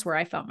like, that's where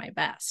I felt my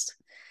best.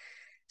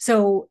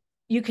 So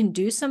you can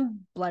do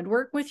some blood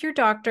work with your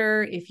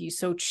doctor if you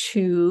so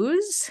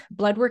choose.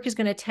 Blood work is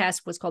going to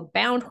test what's called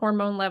bound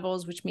hormone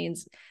levels, which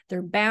means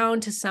they're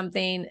bound to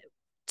something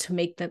to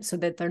make them so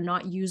that they're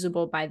not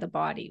usable by the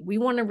body. We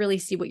want to really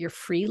see what your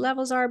free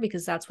levels are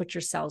because that's what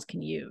your cells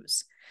can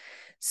use.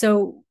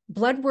 So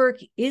blood work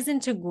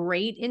isn't a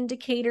great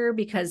indicator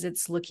because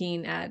it's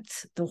looking at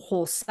the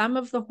whole sum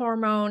of the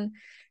hormone,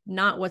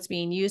 not what's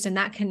being used. And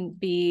that can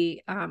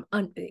be,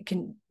 it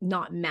can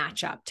not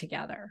match up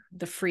together,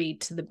 the free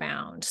to the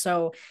bound.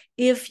 So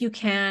if you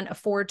can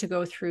afford to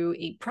go through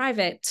a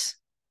private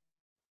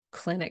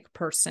clinic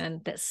person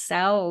that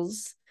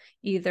sells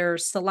either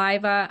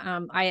saliva,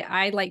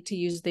 I like to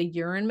use the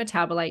urine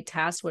metabolite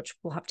test, which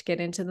we'll have to get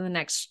into the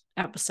next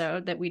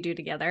episode that we do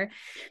together.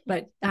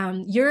 But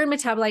urine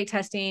metabolite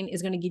testing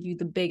is going to give you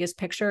the biggest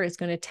picture. It's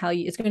going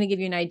to give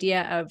you an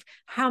idea of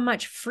how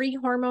much free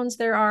hormones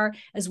there are,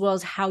 as well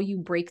as how you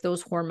break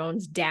those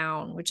hormones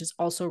down, which is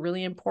also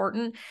really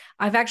important.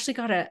 I've actually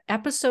got an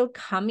episode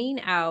coming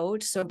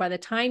out. So by the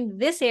time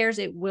this airs,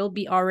 it will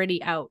be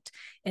already out.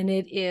 And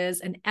it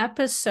is an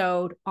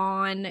episode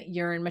on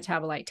urine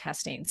metabolite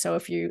testing. So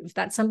if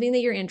that's something that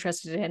you're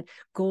interested in,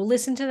 go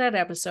listen to that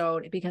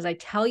episode because I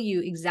tell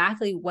you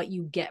exactly what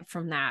you get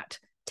from that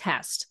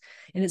test.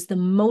 And it's the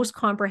most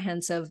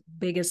comprehensive,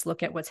 biggest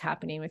look at what's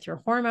happening with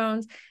your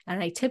hormones.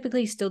 And I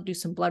typically still do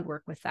some blood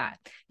work with that.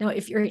 Now,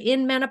 if you're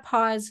in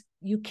menopause,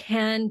 you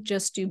can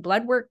just do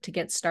blood work to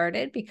get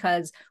started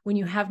because when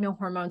you have no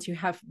hormones, you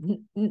have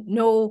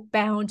no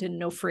bound and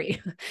no free.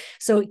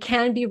 So it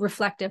can be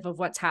reflective of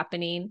what's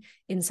happening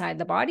inside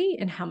the body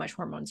and how much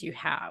hormones you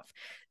have.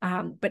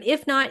 But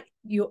if not,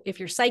 if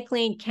you're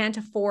cycling, can't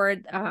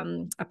afford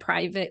a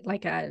private,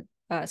 like a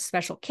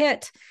special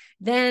kit,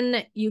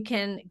 then you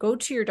can go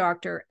to your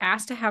doctor,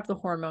 ask to have the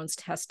hormones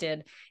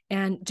tested,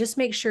 and just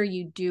make sure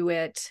you do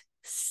it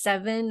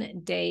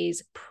 7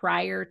 days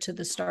prior to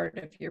the start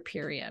of your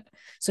period.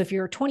 So if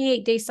you're a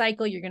 28-day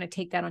cycle, you're going to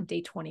take that on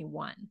day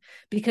 21,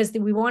 because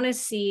we want to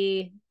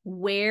see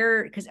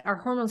where, because our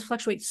hormones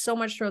fluctuate so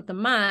much throughout the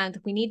month,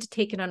 we need to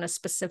take it on a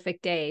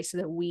specific day so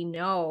that we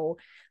know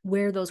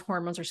where those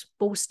hormones are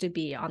supposed to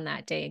be on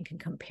that day and can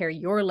compare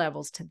your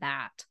levels to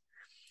that.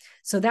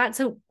 So that's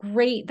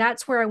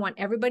where I want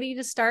everybody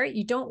to start.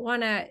 You don't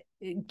want to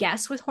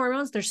guess with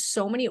hormones. There's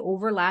so many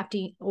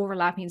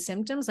overlapping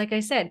symptoms. Like I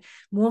said,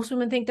 most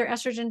women think they're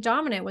estrogen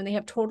dominant when they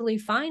have totally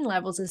fine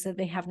levels, is that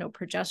they have no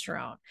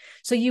progesterone.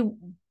 So you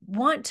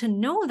want to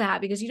know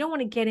that, because you don't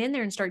want to get in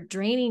there and start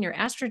draining your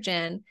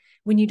estrogen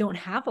when you don't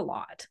have a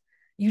lot.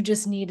 You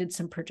just needed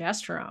some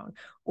progesterone.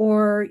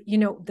 Or,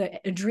 the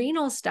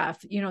adrenal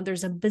stuff,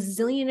 there's a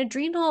bazillion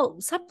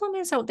adrenal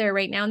supplements out there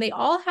right now, and they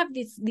all have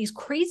these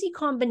crazy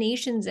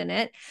combinations in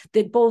it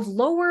that both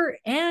lower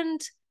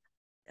and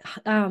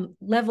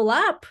level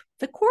up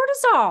the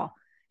cortisol.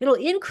 It'll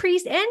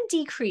increase and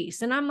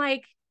decrease. And I'm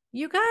like,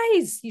 you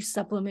guys, you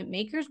supplement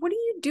makers, what are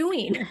you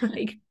doing?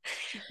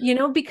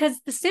 Because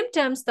the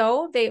symptoms,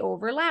 though, they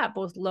overlap.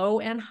 Both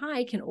low and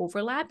high can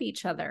overlap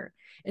each other.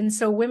 And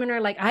so women are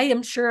like, I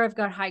am sure I've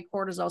got high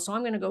cortisol, so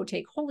I'm going to go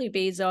take holy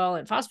basil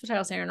and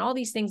phosphatidylserine and all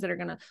these things that are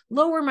going to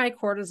lower my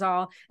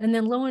cortisol. And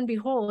then lo and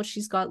behold,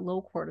 she's got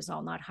low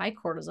cortisol, not high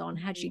cortisol. And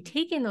had she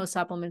taken those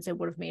supplements, it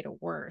would have made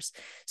it worse.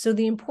 So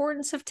the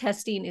importance of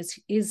testing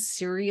is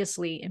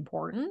seriously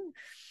important.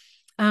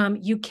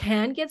 You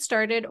can get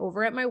started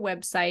over at my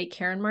website,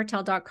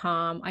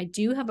 KarenMartell.com. I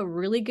do have a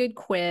really good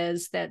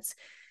quiz that's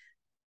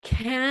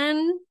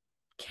can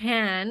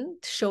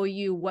show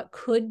you what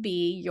could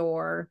be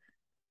your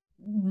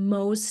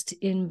most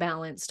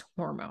imbalanced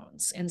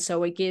hormones. And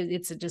so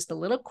it's just a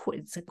little quiz.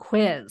 It's a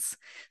quiz.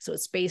 So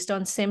it's based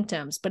on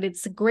symptoms, but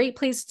it's a great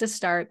place to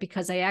start,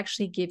 because I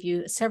actually give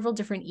you several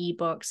different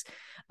ebooks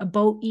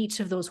about each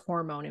of those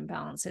hormone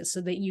imbalances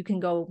so that you can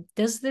go,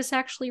 does this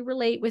actually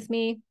relate with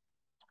me?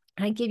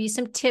 I give you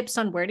some tips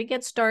on where to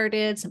get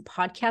started, some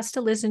podcasts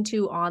to listen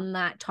to on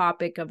that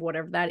topic of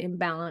whatever that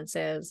imbalance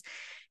is.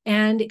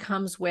 And it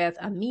comes with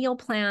a meal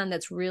plan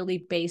that's really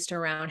based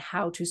around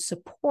how to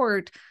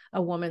support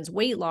a woman's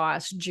weight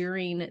loss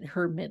during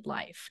her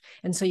midlife.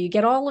 And so you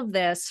get all of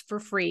this for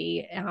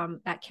free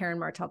at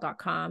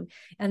KarenMartell.com.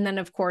 And then,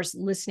 of course,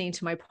 listening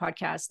to my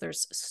podcast,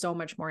 there's so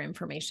much more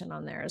information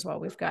on there as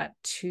well. We've got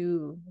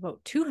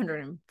about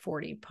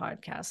 240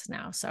 podcasts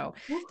now. So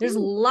there's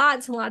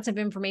lots and lots of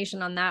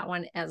information on that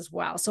one as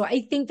well. So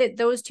I think that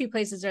those two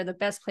places are the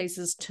best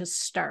places to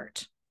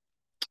start.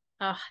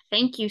 Oh,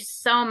 thank you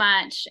so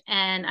much.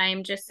 And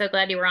I'm just so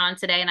glad you were on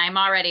today. And I'm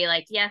already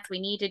like, yes, we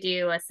need to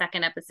do a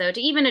second episode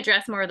to even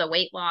address more of the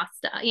weight loss,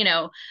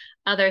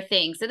 other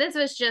things. So this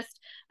was just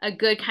a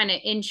good kind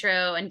of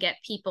intro and get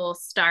people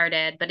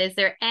started. But is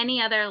there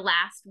any other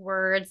last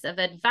words of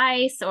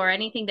advice or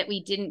anything that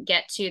we didn't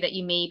get to that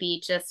you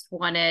maybe just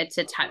wanted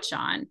to touch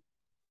on?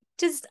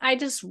 I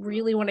just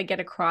really want to get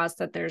across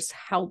that there's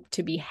help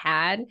to be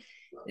had.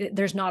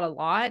 There's not a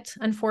lot,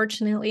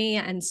 unfortunately.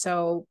 And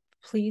so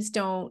please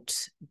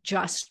don't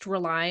just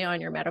rely on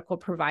your medical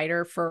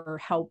provider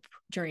for help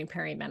during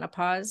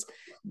perimenopause.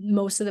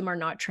 Most of them are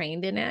not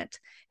trained in it.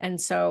 And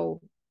so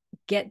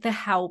get the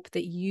help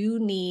that you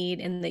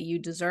need and that you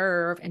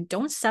deserve, and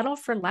don't settle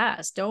for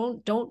less.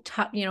 Don't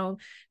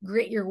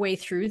grit your way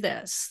through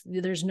this.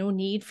 There's no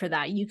need for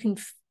that. You can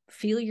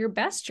feel your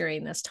best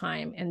during this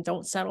time, and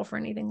don't settle for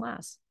anything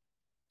less.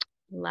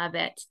 Love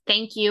it.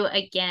 Thank you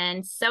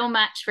again so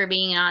much for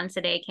being on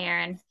today,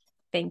 Karen.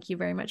 Thank you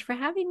very much for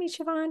having me,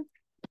 Siobhan.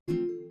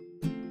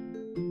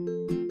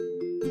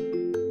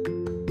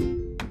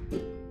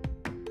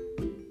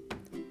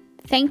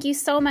 Thank you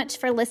so much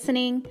for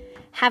listening.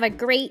 Have a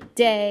great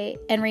day.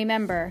 And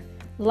remember,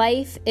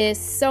 life is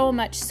so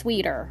much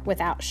sweeter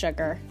without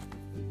sugar.